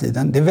med hela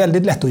tiden. Det är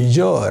väldigt lätt att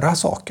göra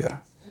saker.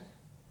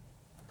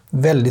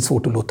 Väldigt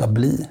svårt att låta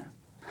bli.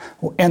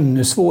 Och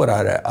ännu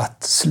svårare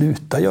att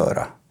sluta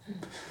göra.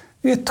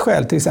 Det är ett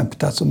skäl till exempel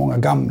till att så många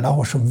gamla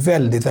har så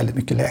väldigt, väldigt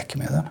mycket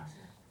läkemedel.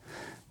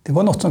 Det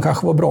var något som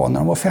kanske var bra när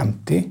de var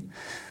 50.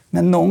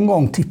 Men någon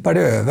gång tippar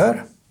det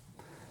över.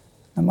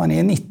 När man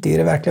är 90 är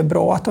det verkligen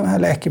bra att de här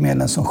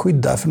läkemedlen som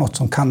skyddar för något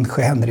som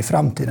kanske händer i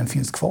framtiden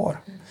finns kvar.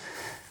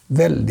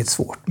 Väldigt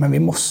svårt, men vi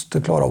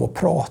måste klara av att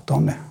prata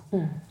om det.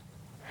 Mm.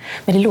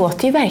 Men det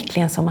låter ju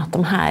verkligen som att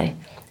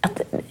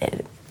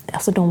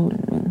de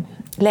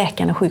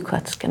läkarna och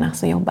sjuksköterskorna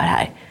som jobbar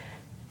här,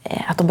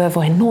 att de behöver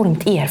vara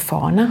enormt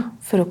erfarna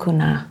för att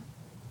kunna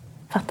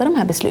fatta de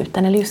här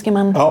besluten. Eller ska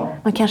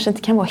man kanske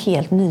inte kan vara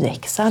helt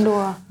nyexad?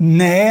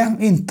 Nej,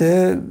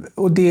 inte.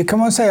 Och det kan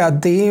man säga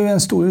att det är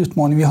en stor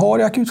utmaning vi har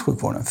i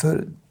akutsjukvården.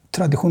 För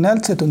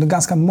traditionellt sett under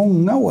ganska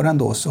många år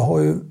ändå så har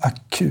ju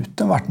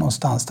akuten varit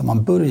någonstans där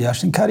man börjar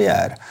sin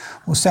karriär.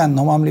 Och sen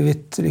har man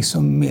blivit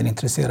liksom mer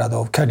intresserad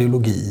av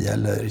kardiologi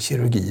eller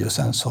kirurgi och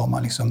sen så har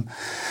man liksom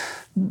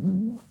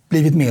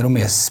blivit mer och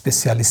mer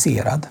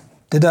specialiserad.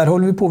 Det där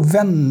håller vi på att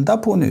vända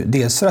på nu.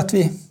 Dels för att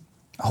vi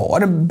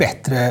har en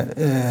bättre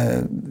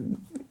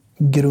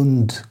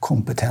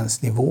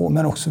grundkompetensnivå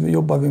men också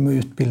jobbar vi med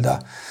att utbilda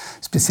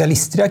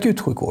specialister i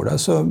akutsjukvård.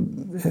 Alltså,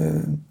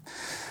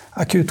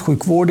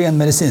 akutsjukvård är en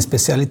medicinsk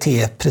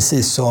specialitet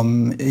precis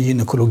som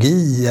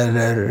gynekologi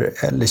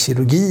eller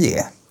kirurgi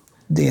är.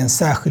 Det är en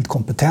särskild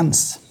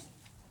kompetens.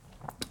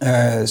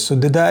 Så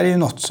det där är ju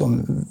något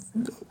som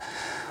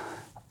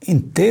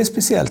inte är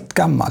speciellt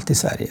gammalt i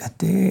Sverige.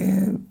 Det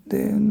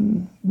är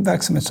en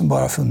verksamhet som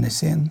bara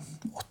funnits i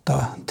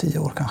 8-10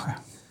 år kanske.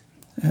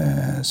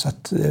 Så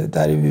att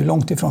där är vi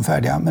långt ifrån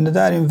färdiga. Men det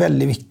där är en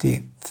väldigt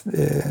viktig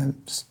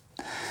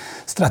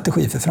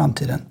strategi för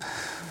framtiden.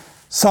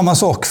 Samma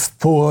sak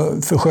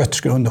för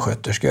sköterskor och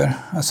undersköterskor.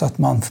 Alltså att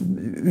man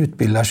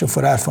utbildar sig och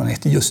får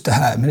erfarenhet i just det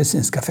här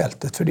medicinska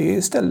fältet. För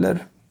det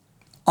ställer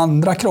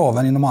andra krav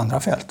än inom andra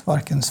fält.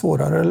 Varken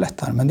svårare eller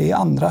lättare, men det är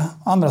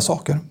andra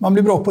saker. Man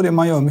blir bra på det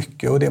man gör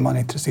mycket och det man är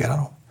intresserad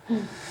av.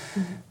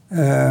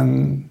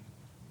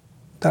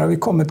 Där har vi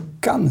kommit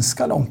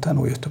ganska långt här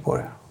nu i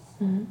Göteborg.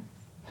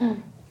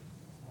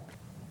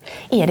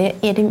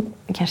 Är det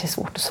kanske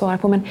svårt att svara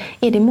på, men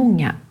är det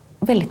många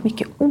väldigt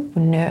mycket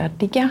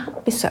onödiga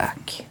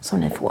besök som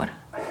ni får?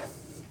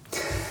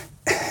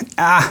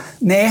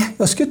 Nej,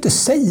 jag skulle inte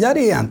säga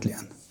det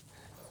egentligen.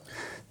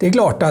 Det är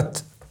klart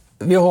att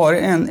vi har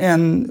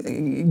en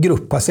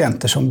grupp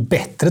patienter som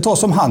bättre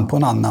tas om hand på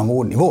en annan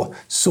vårdnivå.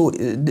 Så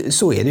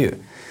är det ju.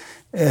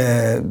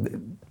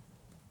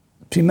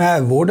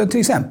 Primärvården till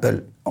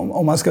exempel,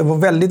 om man ska vara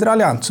väldigt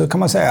raljant så kan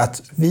man säga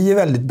att vi är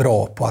väldigt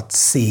bra på att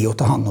se och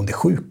ta hand om det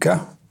sjuka.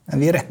 Men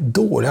vi är rätt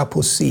dåliga på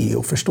att se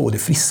och förstå det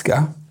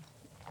friska.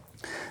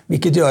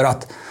 Vilket gör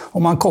att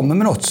om man kommer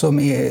med något som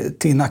är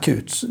till en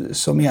akut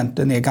som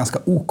egentligen är ganska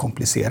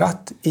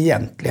okomplicerat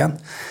egentligen,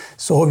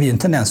 så har vi en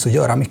tendens att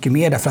göra mycket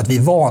mer därför att vi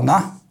är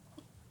vana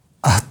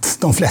att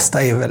de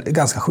flesta är väl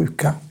ganska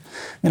sjuka.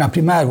 Medan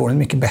primärvården är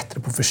mycket bättre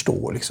på att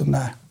förstå. Liksom,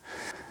 när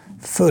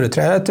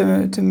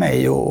företrädare till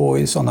mig och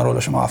i sådana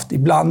roller som jag har haft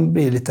ibland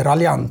blir lite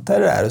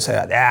raljantare där och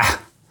säger att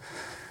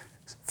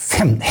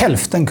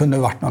hälften kunde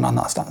ha varit någon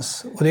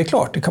annanstans. Och det är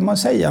klart, det kan man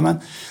säga, men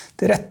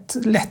det är rätt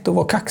lätt att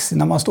vara kaxig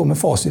när man står med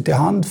facit i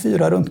hand,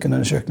 4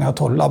 röntgenundersökningar,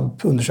 12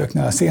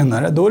 labbundersökningar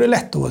senare. Då är det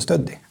lätt att vara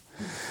stöddig.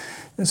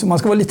 Så man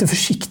ska vara lite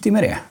försiktig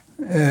med det.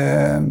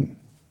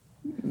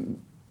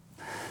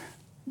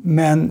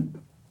 Men,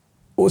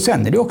 och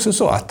sen är det också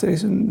så att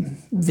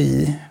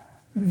vi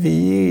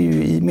är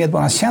ju i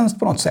medborgarnas tjänst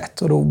på något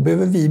sätt och då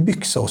behöver vi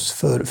byxa oss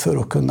för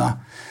att kunna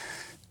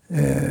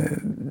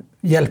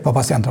hjälpa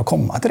patienter att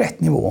komma till rätt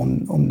nivå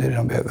om det är det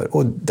de behöver.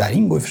 Och där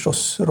ingår ju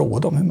förstås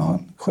råd om hur man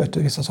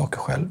sköter vissa saker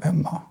själv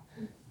hemma.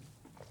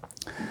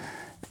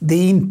 Det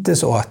är inte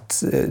så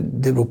att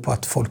det beror på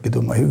att folk är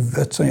dumma i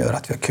huvudet som gör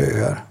att vi har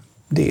köer.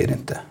 Det är det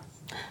inte.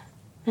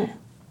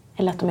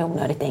 Eller att de är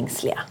onödigt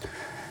ängsliga.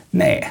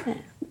 Nej.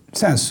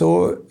 Sen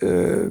så...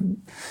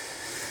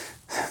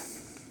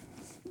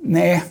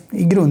 nej,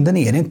 i grunden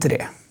är det inte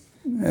det.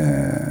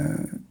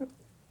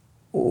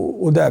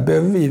 Och där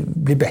behöver vi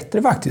bli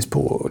bättre faktiskt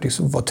på att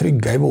liksom vara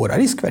trygga i våra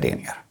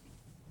riskvärderingar.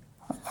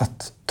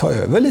 Att ta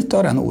över lite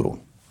av den oron.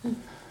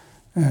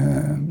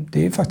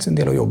 Det är faktiskt en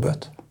del av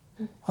jobbet.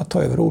 Att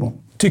ta över oron.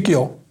 Tycker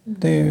jag.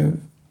 Det är ju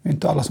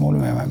inte alla som håller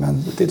med mig,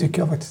 men det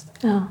tycker jag faktiskt.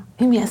 Ja.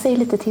 Hur mer? Säg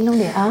lite till om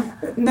det. Ja.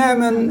 Nej,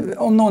 men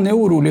om någon är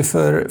orolig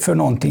för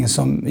någonting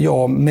som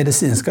jag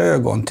medicinska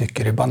ögon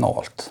tycker är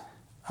banalt.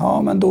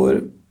 Ja, men då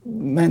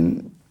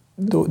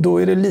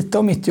är det lite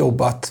av mitt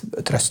jobb att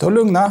trösta och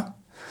lugna.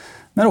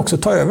 Men också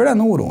ta över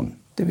den oron.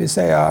 Det vill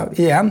säga,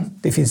 igen,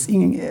 det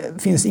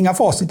finns inga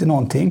facit i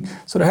någonting.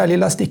 Så det här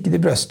lilla sticket i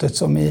bröstet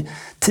som i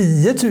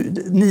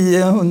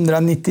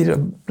 990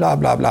 bla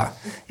bla bla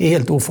är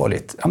helt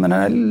ofarligt. Ja, men den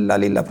här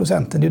lilla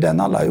procenten, det är den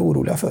alla är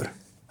oroliga för.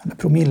 Eller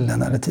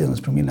promillen eller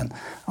tiondelspromillen.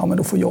 Ja, men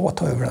då får jag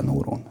ta över den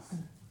oron.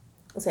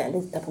 Och säga,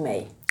 lita på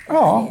mig.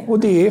 Ja, och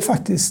det är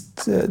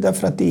faktiskt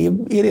därför att det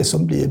är det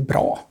som blir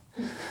bra.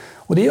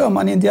 Och det gör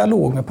man i en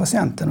dialog med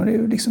patienten, och det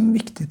är liksom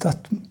viktigt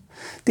att...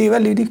 Det är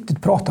väldigt viktigt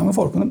att prata med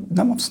folk. Och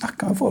när man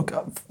snackar med folk,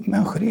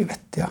 människor är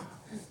vettiga.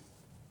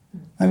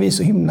 Men vi är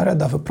så himla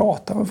rädda för att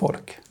prata med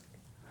folk.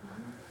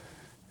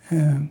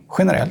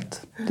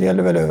 Generellt. Det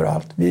gäller väl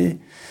överallt.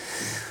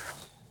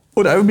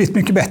 Och det har blivit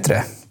mycket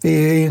bättre. Det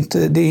är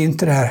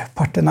inte det här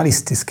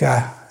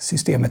paternalistiska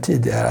systemet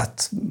tidigare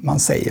att man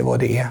säger vad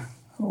det är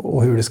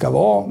och hur det ska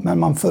vara. Men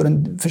man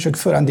försöker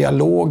föra en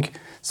dialog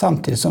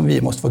samtidigt som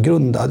vi måste vara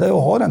grundade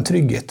och ha den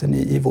tryggheten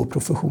i vår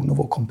profession och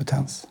vår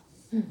kompetens.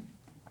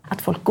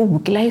 Att folk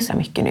googlar ju så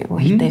mycket nu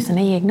och hittar ju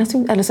sina egna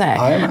eller så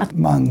här. Ja, att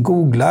man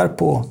googlar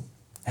på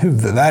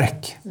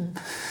huvudvärk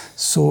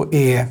så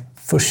är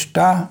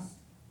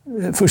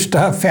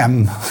första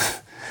 5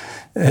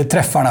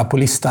 träffarna på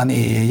listan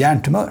är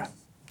hjärntumör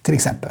till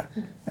exempel.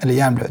 Eller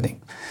hjärnblödning.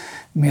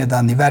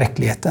 Medan i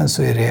verkligheten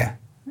så är det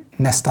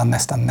nästan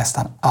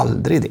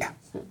aldrig det.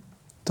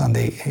 Utan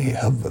det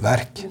är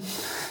huvudvärk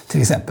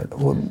till exempel.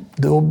 Och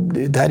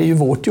där är ju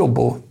vårt jobb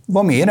att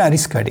vara med i den här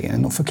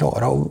riskvärderingen och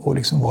förklara och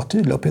liksom vara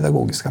tydliga och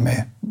pedagogiska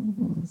med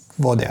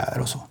vad det är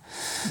och så.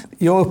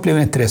 Jag upplever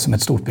inte det som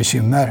ett stort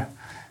bekymmer.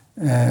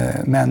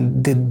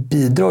 Men det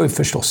bidrar ju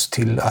förstås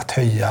till att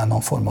höja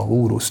någon form av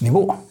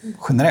orosnivå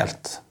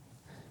generellt.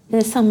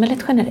 I samhället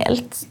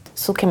generellt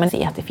så kan man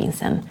se att det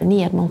finns en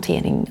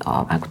nedmontering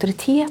av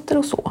auktoriteter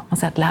och så. Man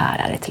säger att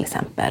lärare till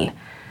exempel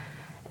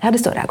hade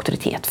större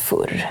auktoritet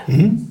förr.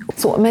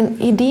 Så,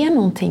 men är det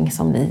någonting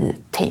som ni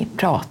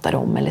pratar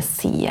om eller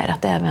ser?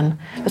 Att även,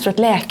 jag tror att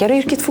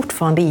läkaryrket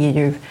fortfarande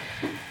är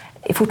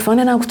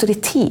fortfarande en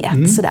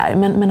auktoritet. Sådär,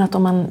 men att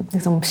om man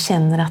liksom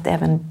känner att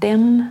även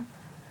den...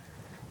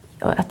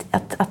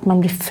 Att man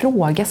blir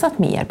frågasatt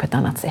mer på ett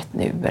annat sätt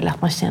nu. Eller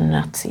att man känner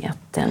att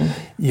den...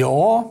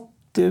 Ja,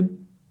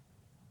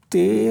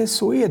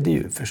 så är det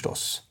ju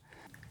förstås.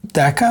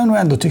 Där kan jag nog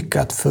ändå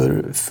tycka att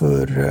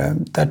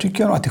där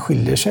tycker jag nog att det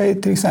skiljer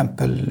sig till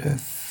exempel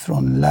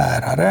från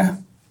lärare,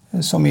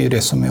 som är ju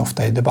det som är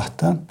ofta i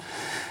debatten.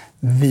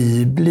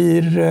 Vi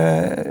blir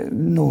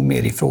nog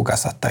mer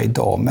ifrågasatta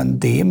idag, men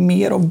det är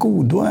mer av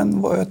godo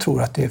än vad jag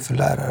tror att det är för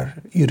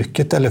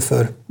läraryrket eller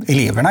för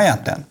eleverna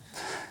egentligen.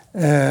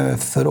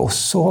 För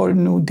oss så har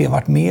nog det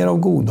varit mer av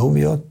godo.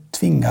 Vi har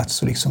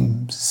tvingats att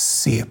liksom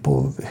se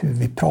på hur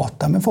vi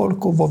pratar med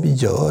folk och vad vi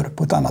gör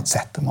på ett annat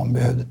sätt än man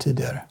behövde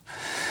tidigare.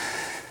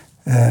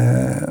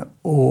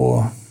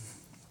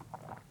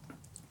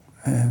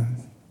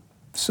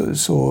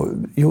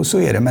 Så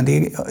är det, men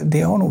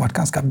det har nog varit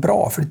ganska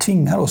bra, för det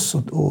tvingar oss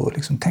att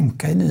liksom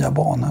tänka i nya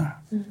banor.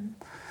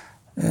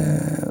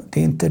 Det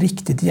är inte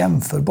riktigt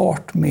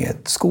jämförbart med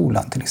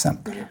skolan till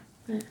exempel.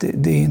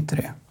 Det är inte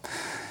det.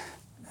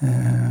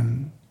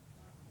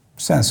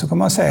 Sen så kan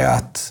man säga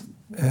att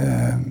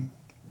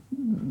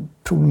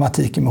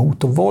problematiken med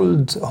hot och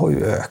våld har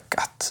ju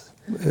ökat.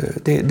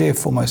 Det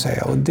får man ju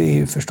säga, och det är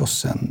ju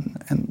förstås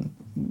en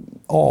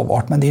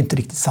avart, men det är inte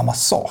riktigt samma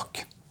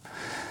sak.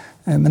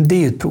 Men det är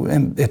ju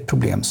ett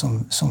problem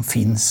som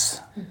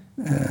finns.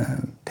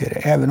 Det är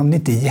det. Även om det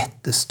inte är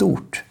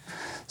jättestort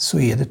så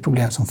är det ett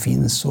problem som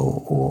finns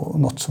och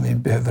något som vi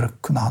behöver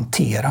kunna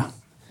hantera.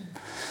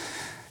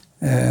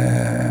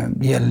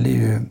 Det gäller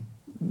ju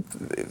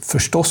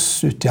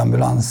förstås ute i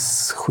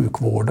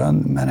ambulanssjukvården,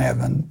 men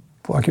även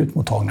på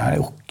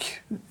akutmottagningar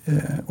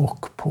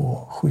och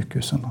på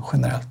sjukhusen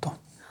generellt då.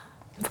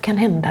 Vad kan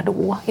hända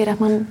då? Är det att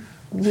man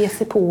ger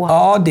sig på?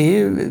 Ja, det är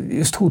ju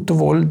just hot och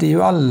våld. Det är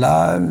ju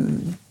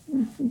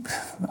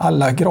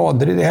alla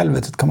grader i det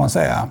helvetet kan man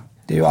säga.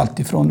 Det är ju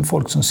alltid från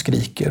folk som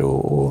skriker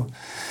och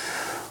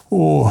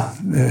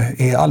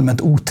är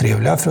allmänt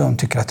otrevliga för att de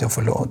tycker att det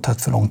har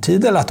tagit för lång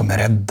tid, eller att de är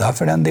rädda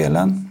för den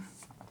delen.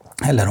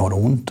 Eller har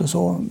ont och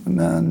så,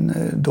 men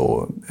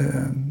då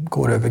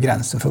går över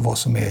gränsen för vad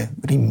som är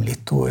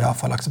rimligt och i alla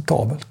fall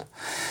acceptabelt.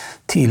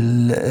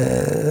 till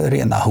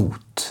rena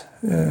hot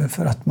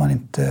för att man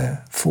inte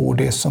får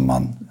det som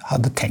man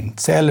hade tänkt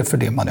sig eller för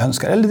det man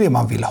önskar eller det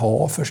man vill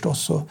ha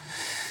förstås.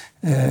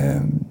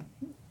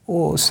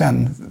 Och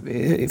sen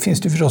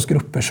finns det förstås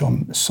grupper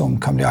som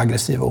kan bli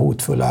aggressiva och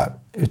hotfulla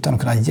utan att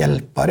kunna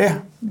hjälpa det.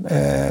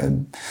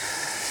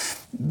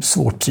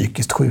 Svårt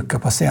psykiskt sjuka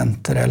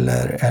patienter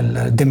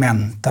eller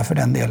dementa för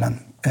den delen.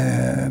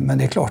 Men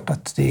det är klart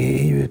att det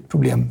är ju ett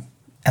problem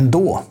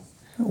ändå.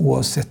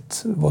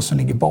 Oavsett vad som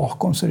ligger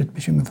bakom så är det ett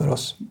bekymmer för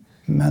oss.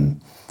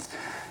 Men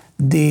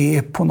det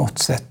är på något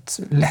sätt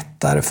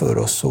lättare för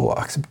oss att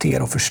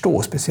acceptera och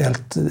förstå,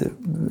 speciellt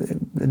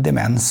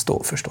demens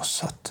då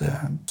förstås.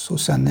 Så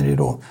sen är det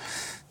då,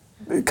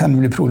 kan det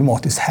bli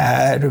problematiskt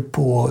här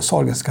på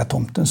Sahlgrenska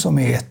tomten som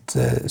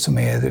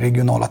är det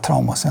regionala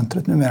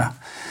traumacentret numera.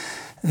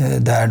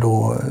 Där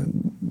då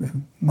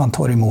man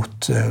tar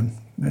emot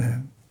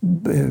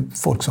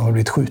folk som har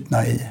blivit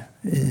skjutna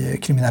i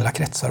kriminella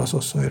kretsar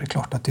och så är det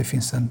klart att det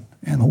finns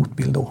en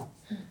hotbild då.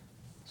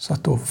 Så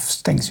att då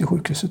stängs ju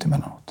sjukhuset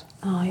emellanåt.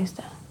 Ja, just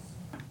det.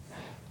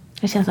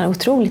 Det känns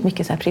otroligt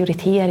mycket så här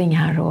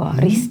prioriteringar och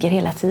risker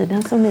hela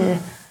tiden som ni...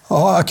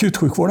 Ja,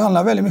 akutsjukvård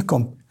handlar väldigt mycket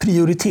om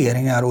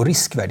prioriteringar och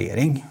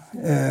riskvärdering.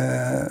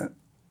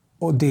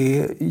 Och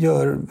det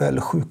gör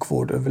väl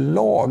sjukvård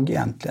överlag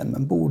egentligen,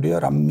 men borde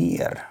göra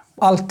mer.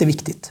 Allt är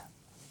viktigt.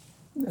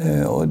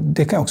 Och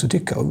det kan jag också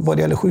tycka. Vad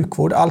det gäller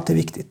sjukvård, allt är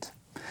viktigt.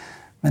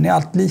 Men är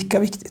allt lika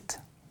viktigt?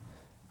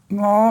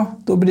 Ja,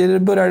 då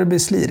börjar det bli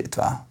slirigt,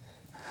 va?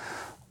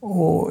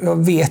 Och jag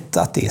vet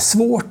att det är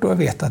svårt och jag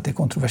vet att det är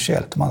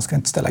kontroversiellt och man ska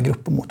inte ställa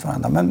grupper mot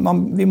varandra.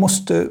 Men vi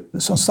måste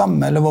som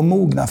samhälle vara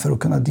mogna för att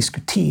kunna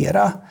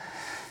diskutera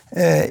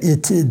i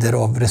tider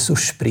av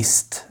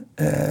resursbrist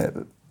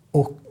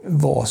och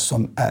vad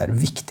som är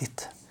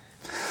viktigt.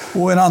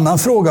 Och en annan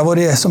fråga, vad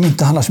det är som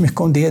inte handlar så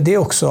mycket om det är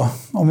också,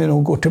 om vi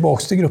nog går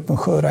tillbaka till gruppen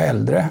sköra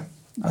äldre,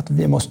 att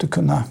vi måste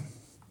kunna,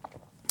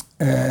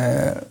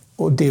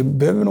 och det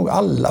behöver nog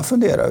alla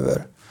fundera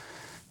över,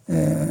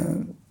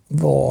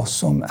 vad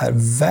som är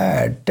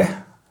värde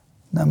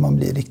när man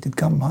blir riktigt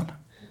gammal.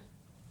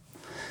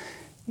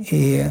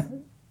 Är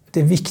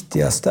det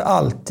viktigaste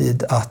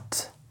alltid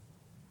att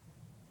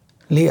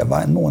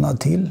leva en månad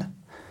till?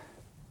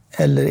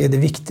 Eller är det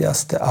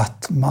viktigaste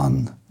att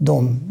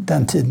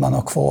den tid man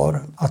har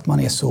kvar, att man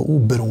är så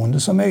oberoende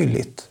som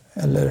möjligt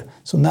eller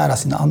så nära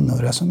sina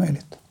anhöriga som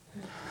möjligt?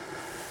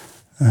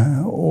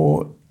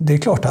 Och det är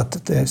klart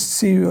att det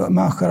ser ju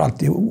människor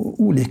alltid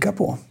olika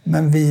på.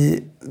 Men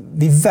vi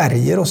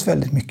värjer oss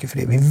väldigt mycket för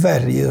det. Vi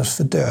värjer oss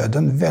för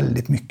döden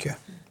väldigt mycket.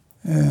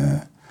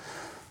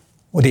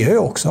 Och det gör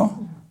jag också.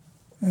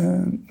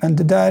 Men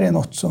det där är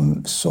något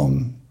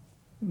som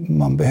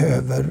man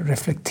behöver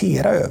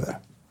reflektera över.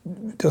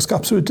 Jag ska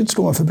absolut inte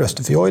slå mig för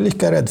bröstet, för jag är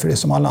lika rädd för det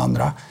som alla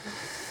andra.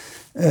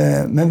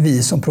 Men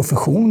vi som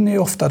profession är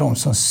ofta de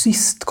som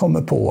sist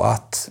kommer på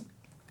att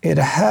är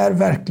det här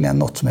verkligen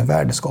något som är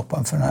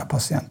värdeskapande för den här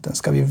patienten?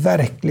 Ska vi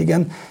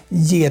verkligen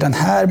ge den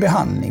här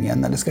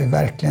behandlingen eller ska vi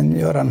verkligen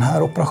göra den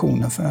här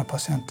operationen för den här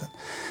patienten?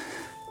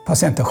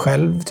 Patienten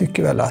själv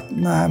tycker väl att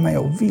nej, men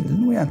jag vill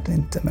nog egentligen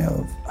inte.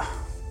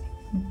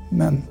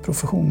 Men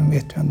professionen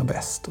vet ju ändå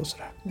bäst och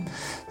sådär.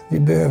 Vi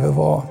behöver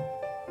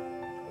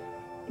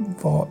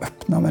vara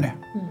öppna med det.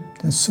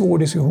 Det är en svår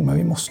diskussion, men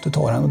vi måste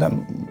ta den och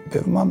den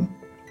behöver man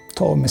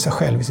ta med sig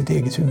själv i sitt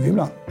eget huvud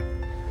ibland.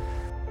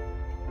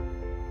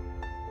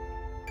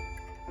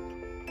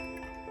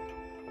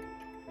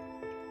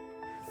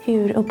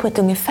 Och på ett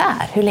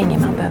ungefär, hur länge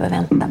man behöver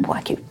vänta på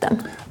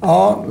akuten?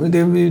 Ja, det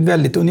är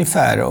väldigt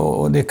ungefär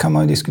och det kan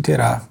man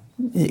diskutera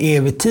i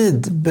evig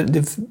tid.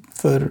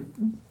 För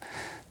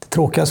det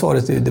tråkiga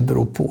svaret är att det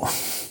beror på.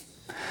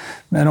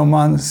 Men om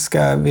man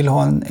vill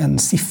ha en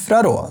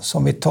siffra då,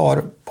 som vi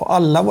tar på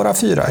alla våra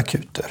 4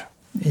 akuter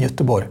i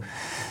Göteborg.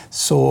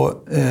 Så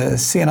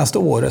senaste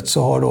året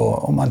så har då,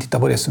 om man tittar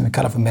på det som vi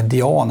kallar för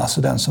median,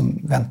 alltså den som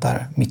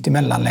väntar mitt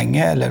emellan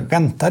länge, eller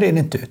väntar är det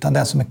inte, utan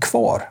den som är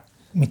kvar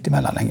mitt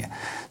emellan länge,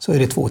 så är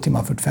det 2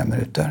 timmar 45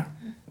 minuter.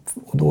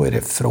 Och då är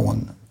det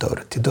från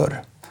dörr till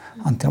dörr.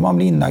 Antingen om man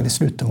blir inlagd i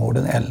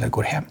slutenvården eller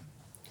går hem.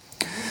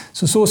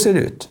 Så ser det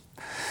ut.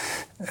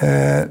 Det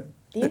är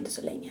inte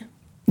så länge.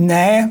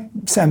 Nej,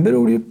 sen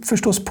beror det ju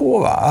förstås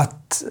på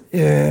att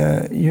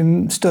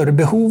ju större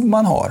behov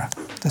man har,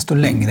 desto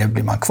längre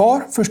blir man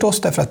kvar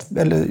förstås.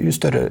 Eller ju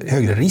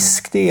högre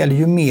risk det är, eller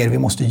ju mer vi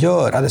måste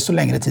göra, desto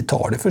längre tid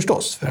tar det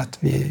förstås. För att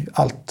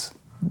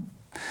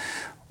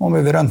om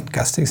vi behöver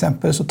röntgas till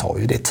exempel så tar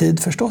ju det tid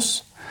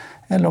förstås.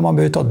 Eller om man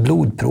behöver ta ett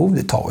blodprov,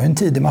 det tar ju en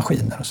tid i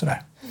maskiner och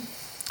sådär.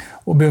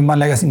 Och behöver man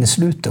läggas in i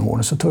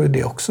slutenvården så tar ju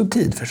det också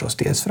tid förstås.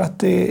 Dels för att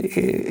det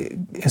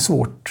är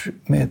svårt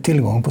med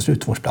tillgång på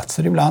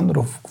slutenvårdsplatser ibland och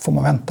då får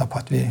man vänta på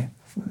att vi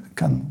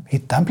kan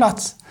hitta en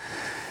plats.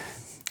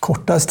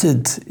 Kortast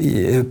tid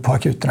på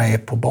akuterna är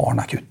på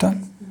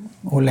barnakuten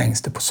och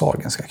längst är på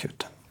Sahlgrenska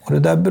akuten. Och det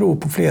där beror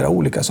på flera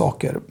olika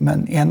saker,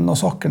 men en av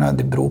sakerna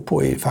det beror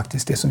på är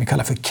faktiskt det som vi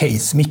kallar för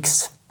case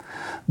mix.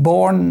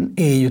 Barn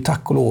är ju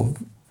tack och lov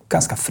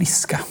ganska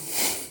friska.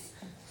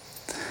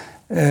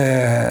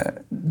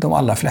 de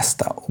allra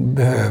flesta och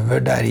behöver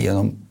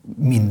därigenom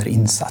mindre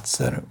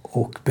insatser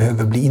och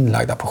behöver bli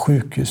inlagda på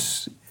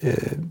sjukhus.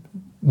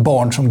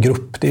 Barn som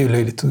grupp, det är ju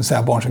löjligt att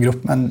säga barn som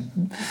grupp, men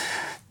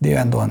det är ju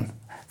ändå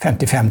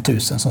 55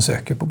 000 som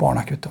söker på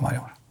barnakuten varje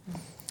år.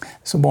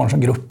 Så barn som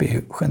grupp är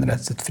ju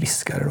generellt sett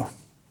friskare då.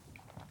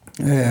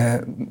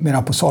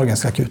 Medan på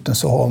Sahlgrenska akuten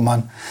så har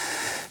man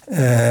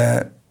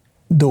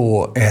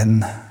då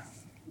en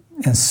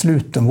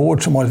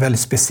slutenvård som har ett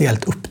väldigt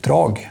speciellt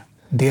uppdrag.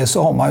 Dels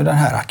så har man ju den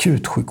här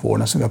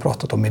akutsjukvården som vi har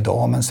pratat om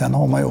idag, men sen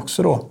har man ju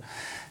också då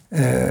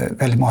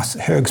väldigt många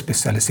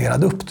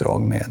högspecialiserade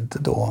uppdrag med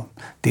då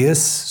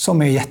dels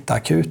som är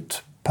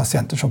jätteakut,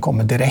 patienter som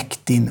kommer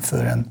direkt in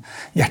för en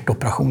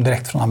hjärtoperation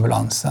direkt från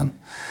ambulansen,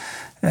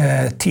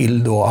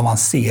 till då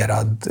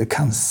avancerad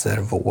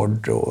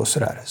cancervård och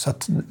sådär. Så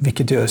att,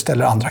 vilket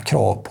ställer andra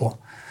krav på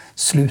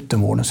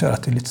slutenvården, så gör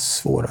att det är lite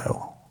svårare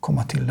att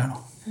komma till det då.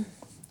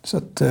 Så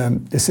att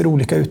det ser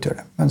olika ut, gör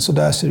det. Men så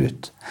där ser det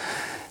ut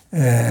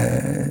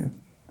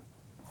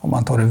om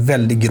man tar det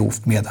väldigt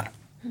grovt medel.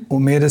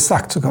 Och med det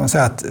sagt så kan man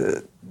säga att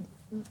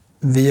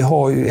vi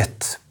har ju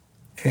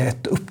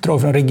ett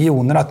uppdrag från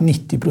regionen att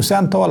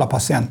 90% av alla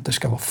patienter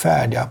ska vara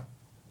färdiga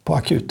på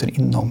akuten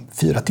inom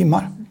 4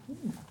 timmar.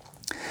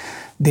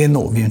 Det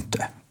når vi ju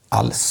inte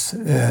alls.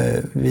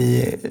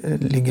 Vi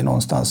ligger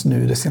någonstans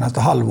nu det senaste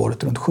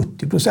halvåret runt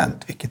 70%,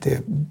 vilket är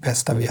det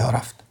bästa vi har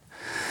haft.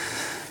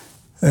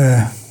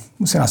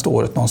 Senaste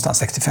året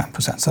någonstans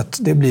 65%, så att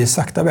det blir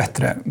sakta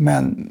bättre.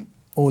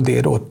 Och det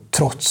är då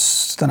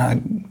trots den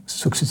här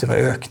successiva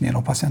ökningen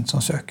av patienter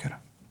som söker.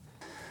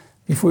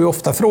 Vi får ju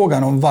ofta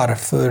frågan om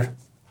varför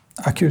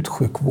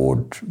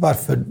akutsjukvård,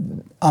 varför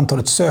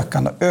antalet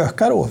sökande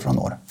ökar år från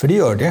år. För det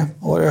gör det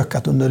och har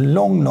ökat under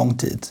lång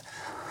tid.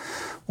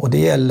 Och det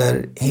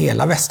gäller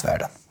hela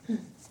västvärlden.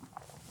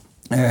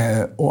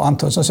 Och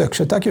antalet som söker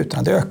sig till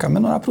akuterna, det ökar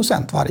med några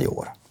procent varje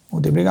år.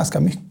 Och det blir ganska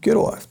mycket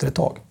då efter ett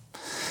tag.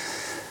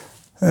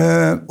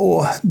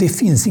 Och det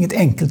finns inget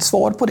enkelt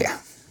svar på det.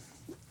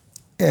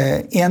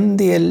 En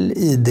del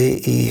i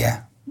det är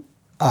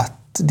att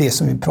det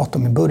som vi pratade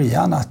om i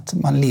början, att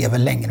man lever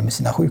längre med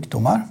sina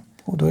sjukdomar.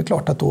 Och då är det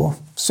klart att då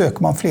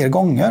söker man fler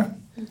gånger.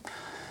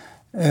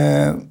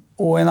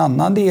 Och en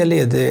annan del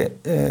är det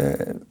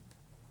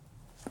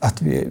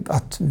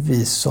att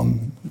vi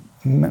som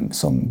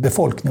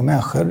befolkning och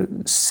människor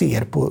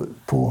ser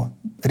på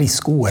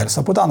risk och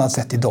ohälsa på ett annat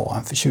sätt idag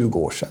än för 20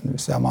 år sedan. Det vill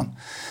säga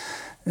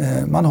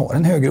man har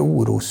en högre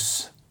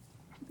orosnivå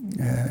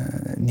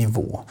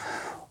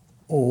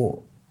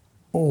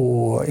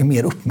och är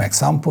mer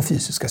uppmärksam på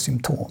fysiska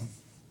symptom.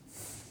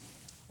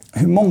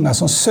 Hur många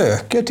som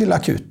söker till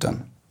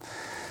akuten,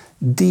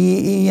 det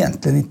är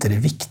egentligen inte det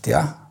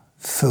viktiga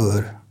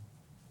för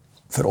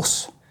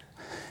oss.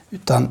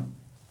 Utan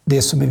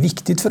det som är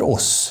viktigt för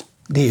oss,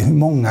 det är hur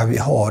många vi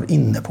har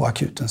inne på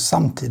akuten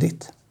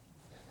samtidigt.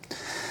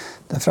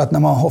 Därför att när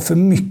man har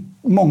för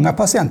många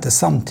patienter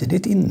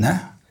samtidigt inne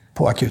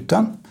på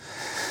akuten,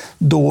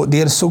 då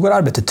dels så går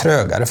arbetet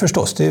trögare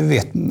förstås. Det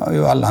vet man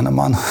ju alla, när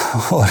man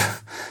har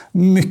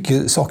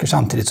mycket saker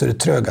samtidigt så är det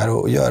trögare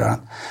att göra.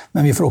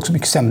 Men vi får också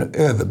mycket sämre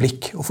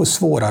överblick och får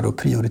svårare att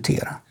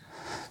prioritera.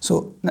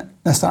 Så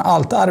nästan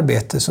allt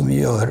arbete som vi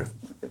gör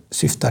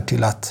syftar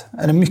till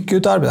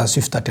mycket av arbetet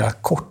syftar till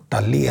att korta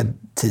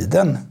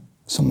ledtiden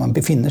som man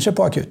befinner sig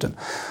på akuten.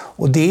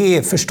 Och det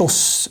är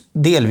förstås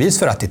delvis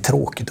för att det är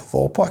tråkigt att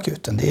vara på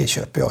akuten. Det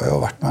köper jag. Jag har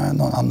varit med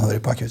någon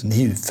anhörig på akuten. Det är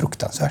ju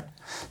fruktansvärt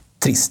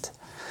trist.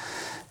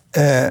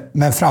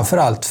 Men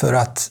framförallt för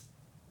att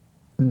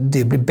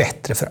det blir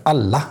bättre för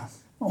alla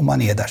om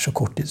man är där så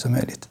kort tid som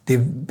möjligt. Det är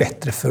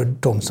bättre för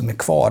de som är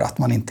kvar att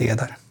man inte är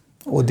där.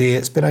 Och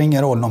det spelar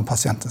ingen roll om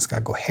patienten ska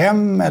gå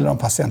hem eller om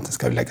patienten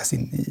ska läggas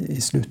in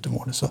i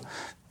slutenvården. Så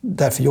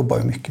därför jobbar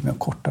vi mycket med att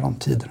korta de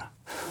tiderna.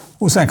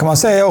 Och sen kan man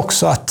säga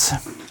också att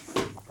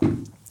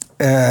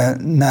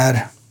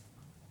när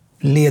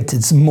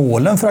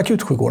ledtidsmålen för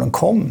akutsjukvården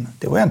kom,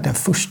 det var egentligen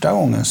första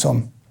gången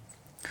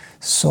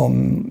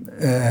som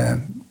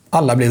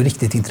alla blev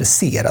riktigt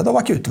intresserade av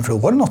akuten, för då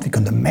var det något vi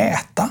kunde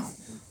mäta.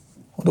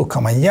 Och då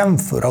kan man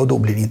jämföra och då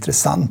blir det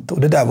intressant.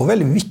 Och det där var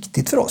väldigt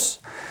viktigt för oss.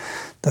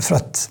 Därför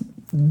att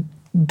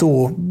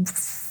då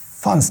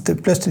fanns det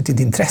plötsligt ett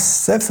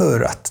intresse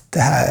för att det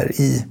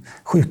här i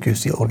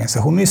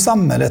sjukhusorganisationen, i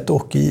samhället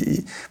och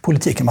i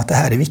politiken, att det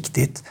här är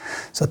viktigt.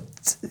 Så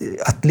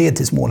att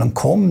ledtidsmålen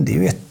kom, det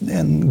är ju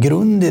en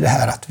grund i det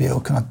här att vi har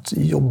kunnat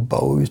jobba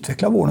och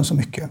utveckla vården så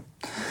mycket.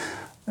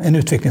 En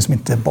utveckling som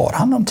inte bara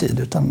handlar om tid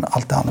utan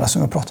allt det andra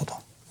som vi har pratat om.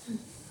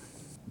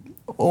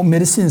 Och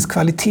medicinsk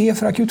kvalitet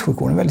för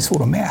akutsjukvården är väldigt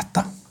svår att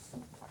mäta.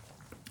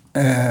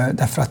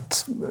 Därför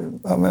att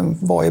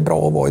vad är bra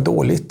och vad är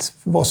dåligt?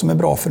 Vad som är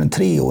bra för en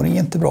 3-åring är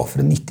inte bra för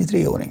en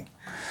 93-åring.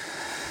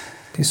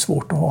 Det är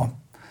svårt att ha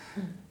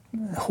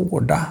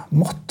hårda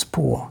mått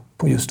på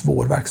just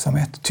vår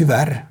verksamhet,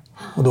 tyvärr.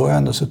 Och då har jag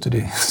ändå suttit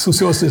i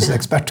Socialstyrelsens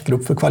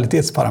expertgrupp för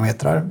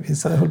kvalitetsparametrar.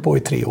 Vi höll på i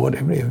 3 år,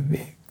 det blev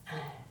vi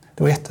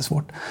Det var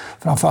jättesvårt.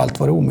 Framförallt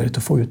var det omöjligt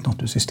att få ut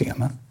något ur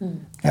systemen.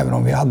 Även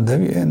om vi hade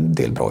en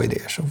del bra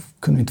idéer så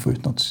kunde vi inte få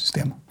ut något ur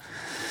systemen.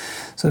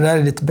 Så det där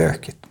är lite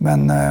bökigt.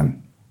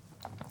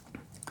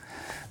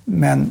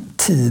 Men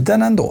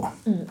tiden ändå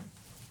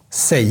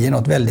säger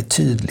något väldigt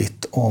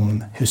tydligt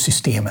om hur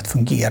systemet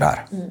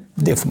fungerar.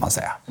 Det får man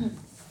säga.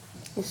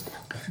 Just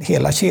det.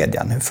 Hela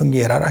kedjan. Hur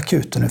fungerar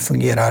akuten? Hur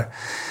fungerar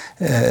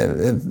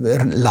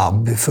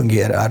labb? Hur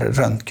fungerar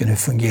röntgen? Hur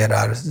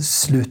fungerar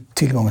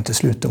tillgången till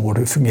slutenvård?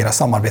 Hur fungerar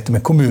samarbete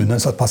med kommunen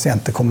så att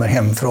patienter kommer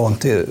hem från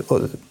till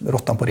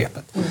råttan på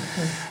repet?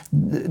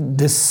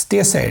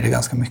 Det säger det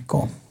ganska mycket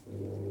om.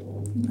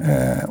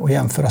 Och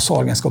jämföra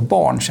Sahlgrenska och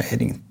barn säger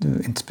det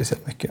inte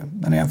speciellt mycket.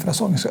 Men jämföra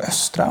Sahlgrenska och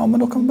Östra, men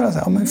då kan man börja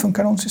säga, hur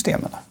funkar de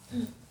systemen?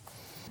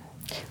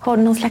 Har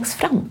du någon slags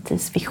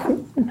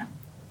framtidsvision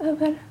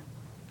över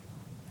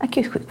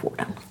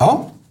akutsjukvården?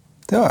 Ja,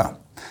 det har jag.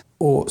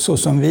 Och så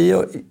som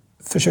vi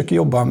försöker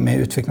jobba med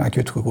utveckling av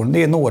akutsjukvården,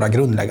 det är några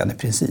grundläggande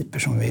principer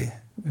som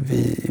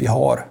vi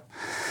har.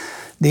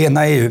 Det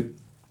ena är ju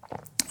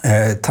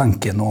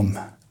tanken om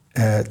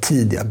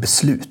tidiga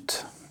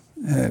beslut.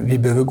 Vi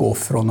behöver gå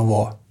från att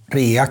vara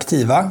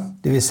reaktiva,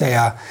 det vill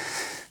säga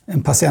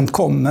en patient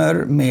kommer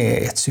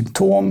med ett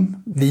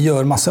symptom, vi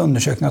gör massa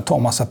undersökningar, tar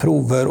massa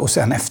prover och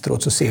sen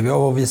efteråt så ser vi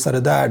vad visar det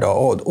där då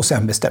och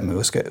sen bestämmer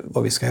vi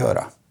vad vi ska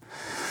göra.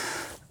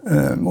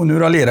 Och nu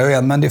raljerar jag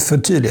igen, men det är för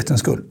tydlighetens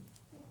skull.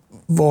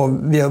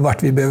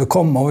 Vart vi behöver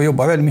komma och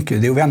jobba väldigt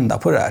mycket, det är att vända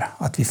på det där.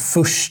 Att vi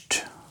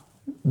först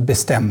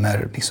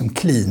bestämmer liksom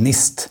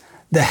kliniskt,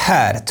 det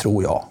här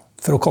tror jag.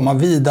 För att komma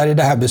vidare i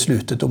det här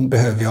beslutet då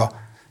behöver jag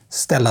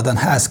ställa den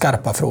här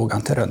skarpa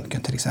frågan till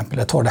röntgen till exempel.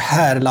 Jag tar det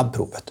här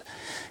labbprovet.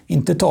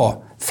 Inte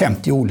ta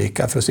 50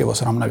 olika för att se vad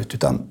som ramlar ut,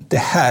 utan det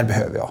här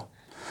behöver jag.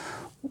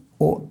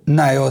 Och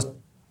när jag har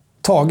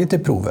tagit det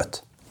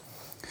provet,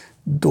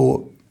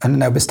 eller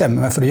när jag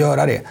bestämmer mig för att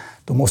göra det,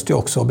 då måste jag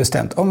också ha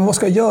bestämt, men vad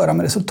ska jag göra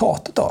med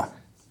resultatet då?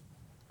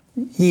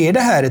 Ger det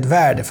här ett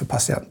värde för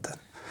patienten?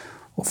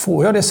 Och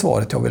får jag det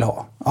svaret jag vill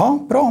ha? Ja,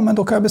 bra, men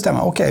då kan jag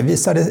bestämma, okej,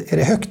 är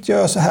det högt gör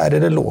jag så här, är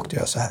det lågt gör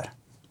jag så här?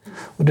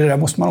 Och det där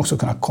måste man också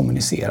kunna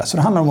kommunicera. Så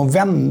det handlar om att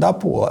vända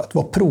på, att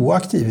vara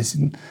proaktiv i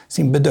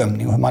sin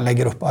bedömning och hur man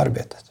lägger upp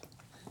arbetet.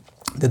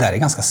 Det där är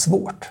ganska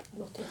svårt.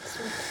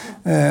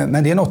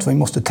 Men det är något vi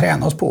måste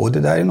träna oss på och det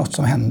där är något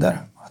som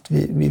händer. Att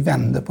vi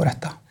vänder på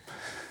detta.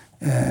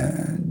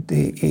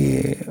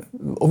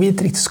 Och vi är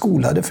inte riktigt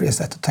skolade för det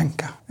sättet att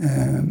tänka.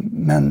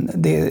 Men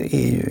det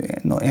är ju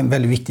en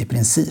väldigt viktig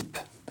princip.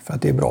 För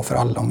att det är bra för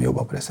alla om vi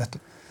jobbar på det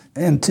sättet.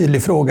 En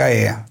tydlig fråga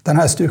är, den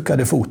här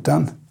stukade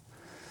foten,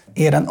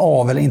 är den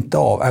av eller inte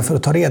av? För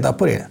att ta reda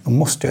på det, då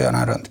måste jag göra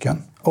en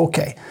röntgen.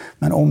 Okej,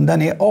 men om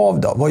den är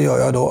av då, vad gör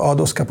jag då? Ja,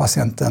 då ska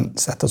patienten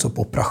sättas upp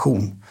på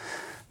operation.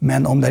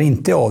 Men om den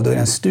inte är av, då är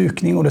det en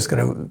stukning och då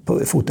ska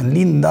foten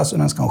lindas och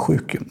den ska ha en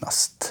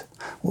sjukgymnast.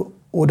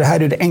 Och det här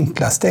är det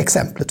enklaste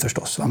exemplet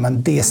förstås.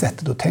 Men det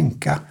sättet att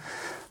tänka,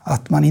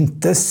 att man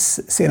inte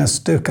ser en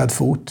stukad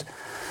fot,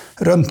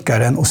 röntgar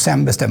den och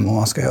sen bestämmer vad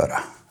man ska göra.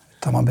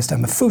 Utan man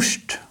bestämmer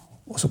först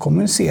och så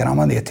kommunicerar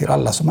man det till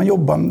alla som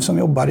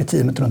jobbar i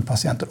teamet runt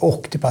patienter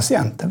och till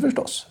patienten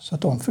förstås. Så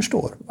att de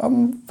förstår,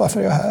 varför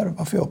är jag här,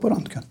 varför är jag på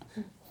röntgen?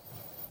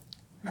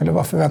 Eller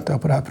varför väntar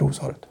jag på det här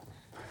provsvaret?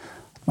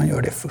 Att man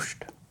gör det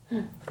först. Ja,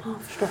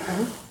 förstår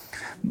jag.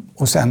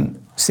 Och sen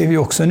ser vi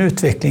också en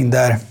utveckling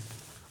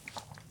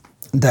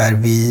där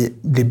vi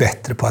blir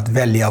bättre på att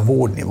välja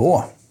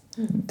vårdnivå.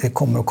 Det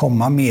kommer att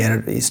komma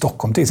mer i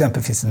Stockholm. Till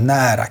exempel finns det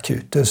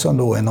närakuter som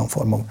då är någon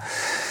form av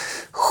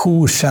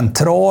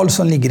jourcentral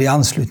som ligger i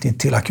anslutning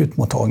till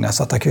akutmottagningar.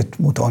 Så att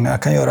akutmottagningar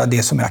kan göra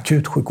det som är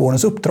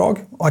akutsjukvårdens uppdrag.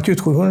 Och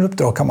akutsjukvårdens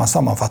uppdrag kan man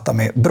sammanfatta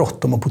med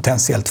bråttom och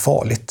potentiellt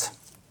farligt.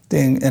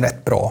 Det är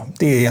rätt bra.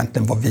 Det är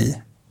egentligen vad vi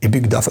är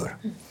byggda för.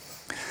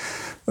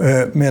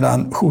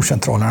 Medan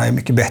jourcentralerna är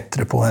mycket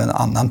bättre på en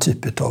annan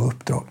typ av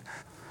uppdrag.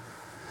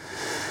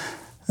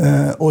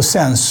 Och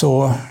sen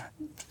så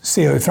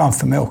ser jag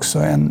framför mig också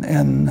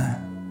en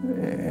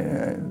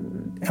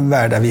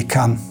värld där vi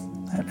kan,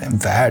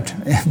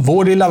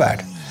 vår lilla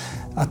värld,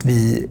 att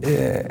vi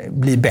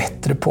blir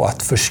bättre på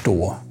att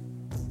förstå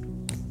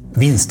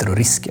vinster och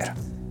risker.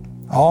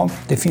 Ja,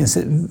 det finns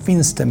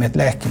vinster med ett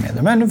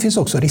läkemedel, men det finns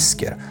också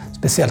risker.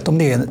 Speciellt om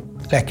det är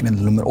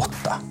läkemedel nummer 8.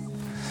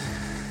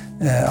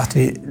 Att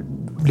vi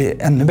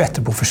blir ännu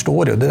bättre på att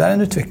förstå det. Och det där är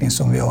en utveckling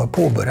som vi har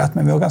påbörjat,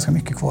 men vi har ganska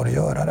mycket kvar att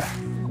göra där.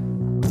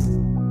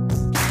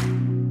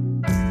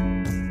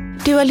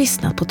 Du har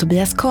lyssnat på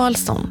Tobias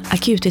Karlsson,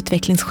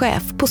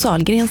 akututvecklingschef på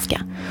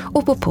Sahlgrenska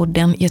och på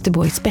podden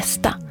Göteborgs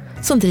bästa,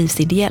 som drivs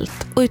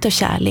ideellt och utav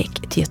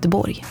kärlek till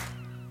Göteborg.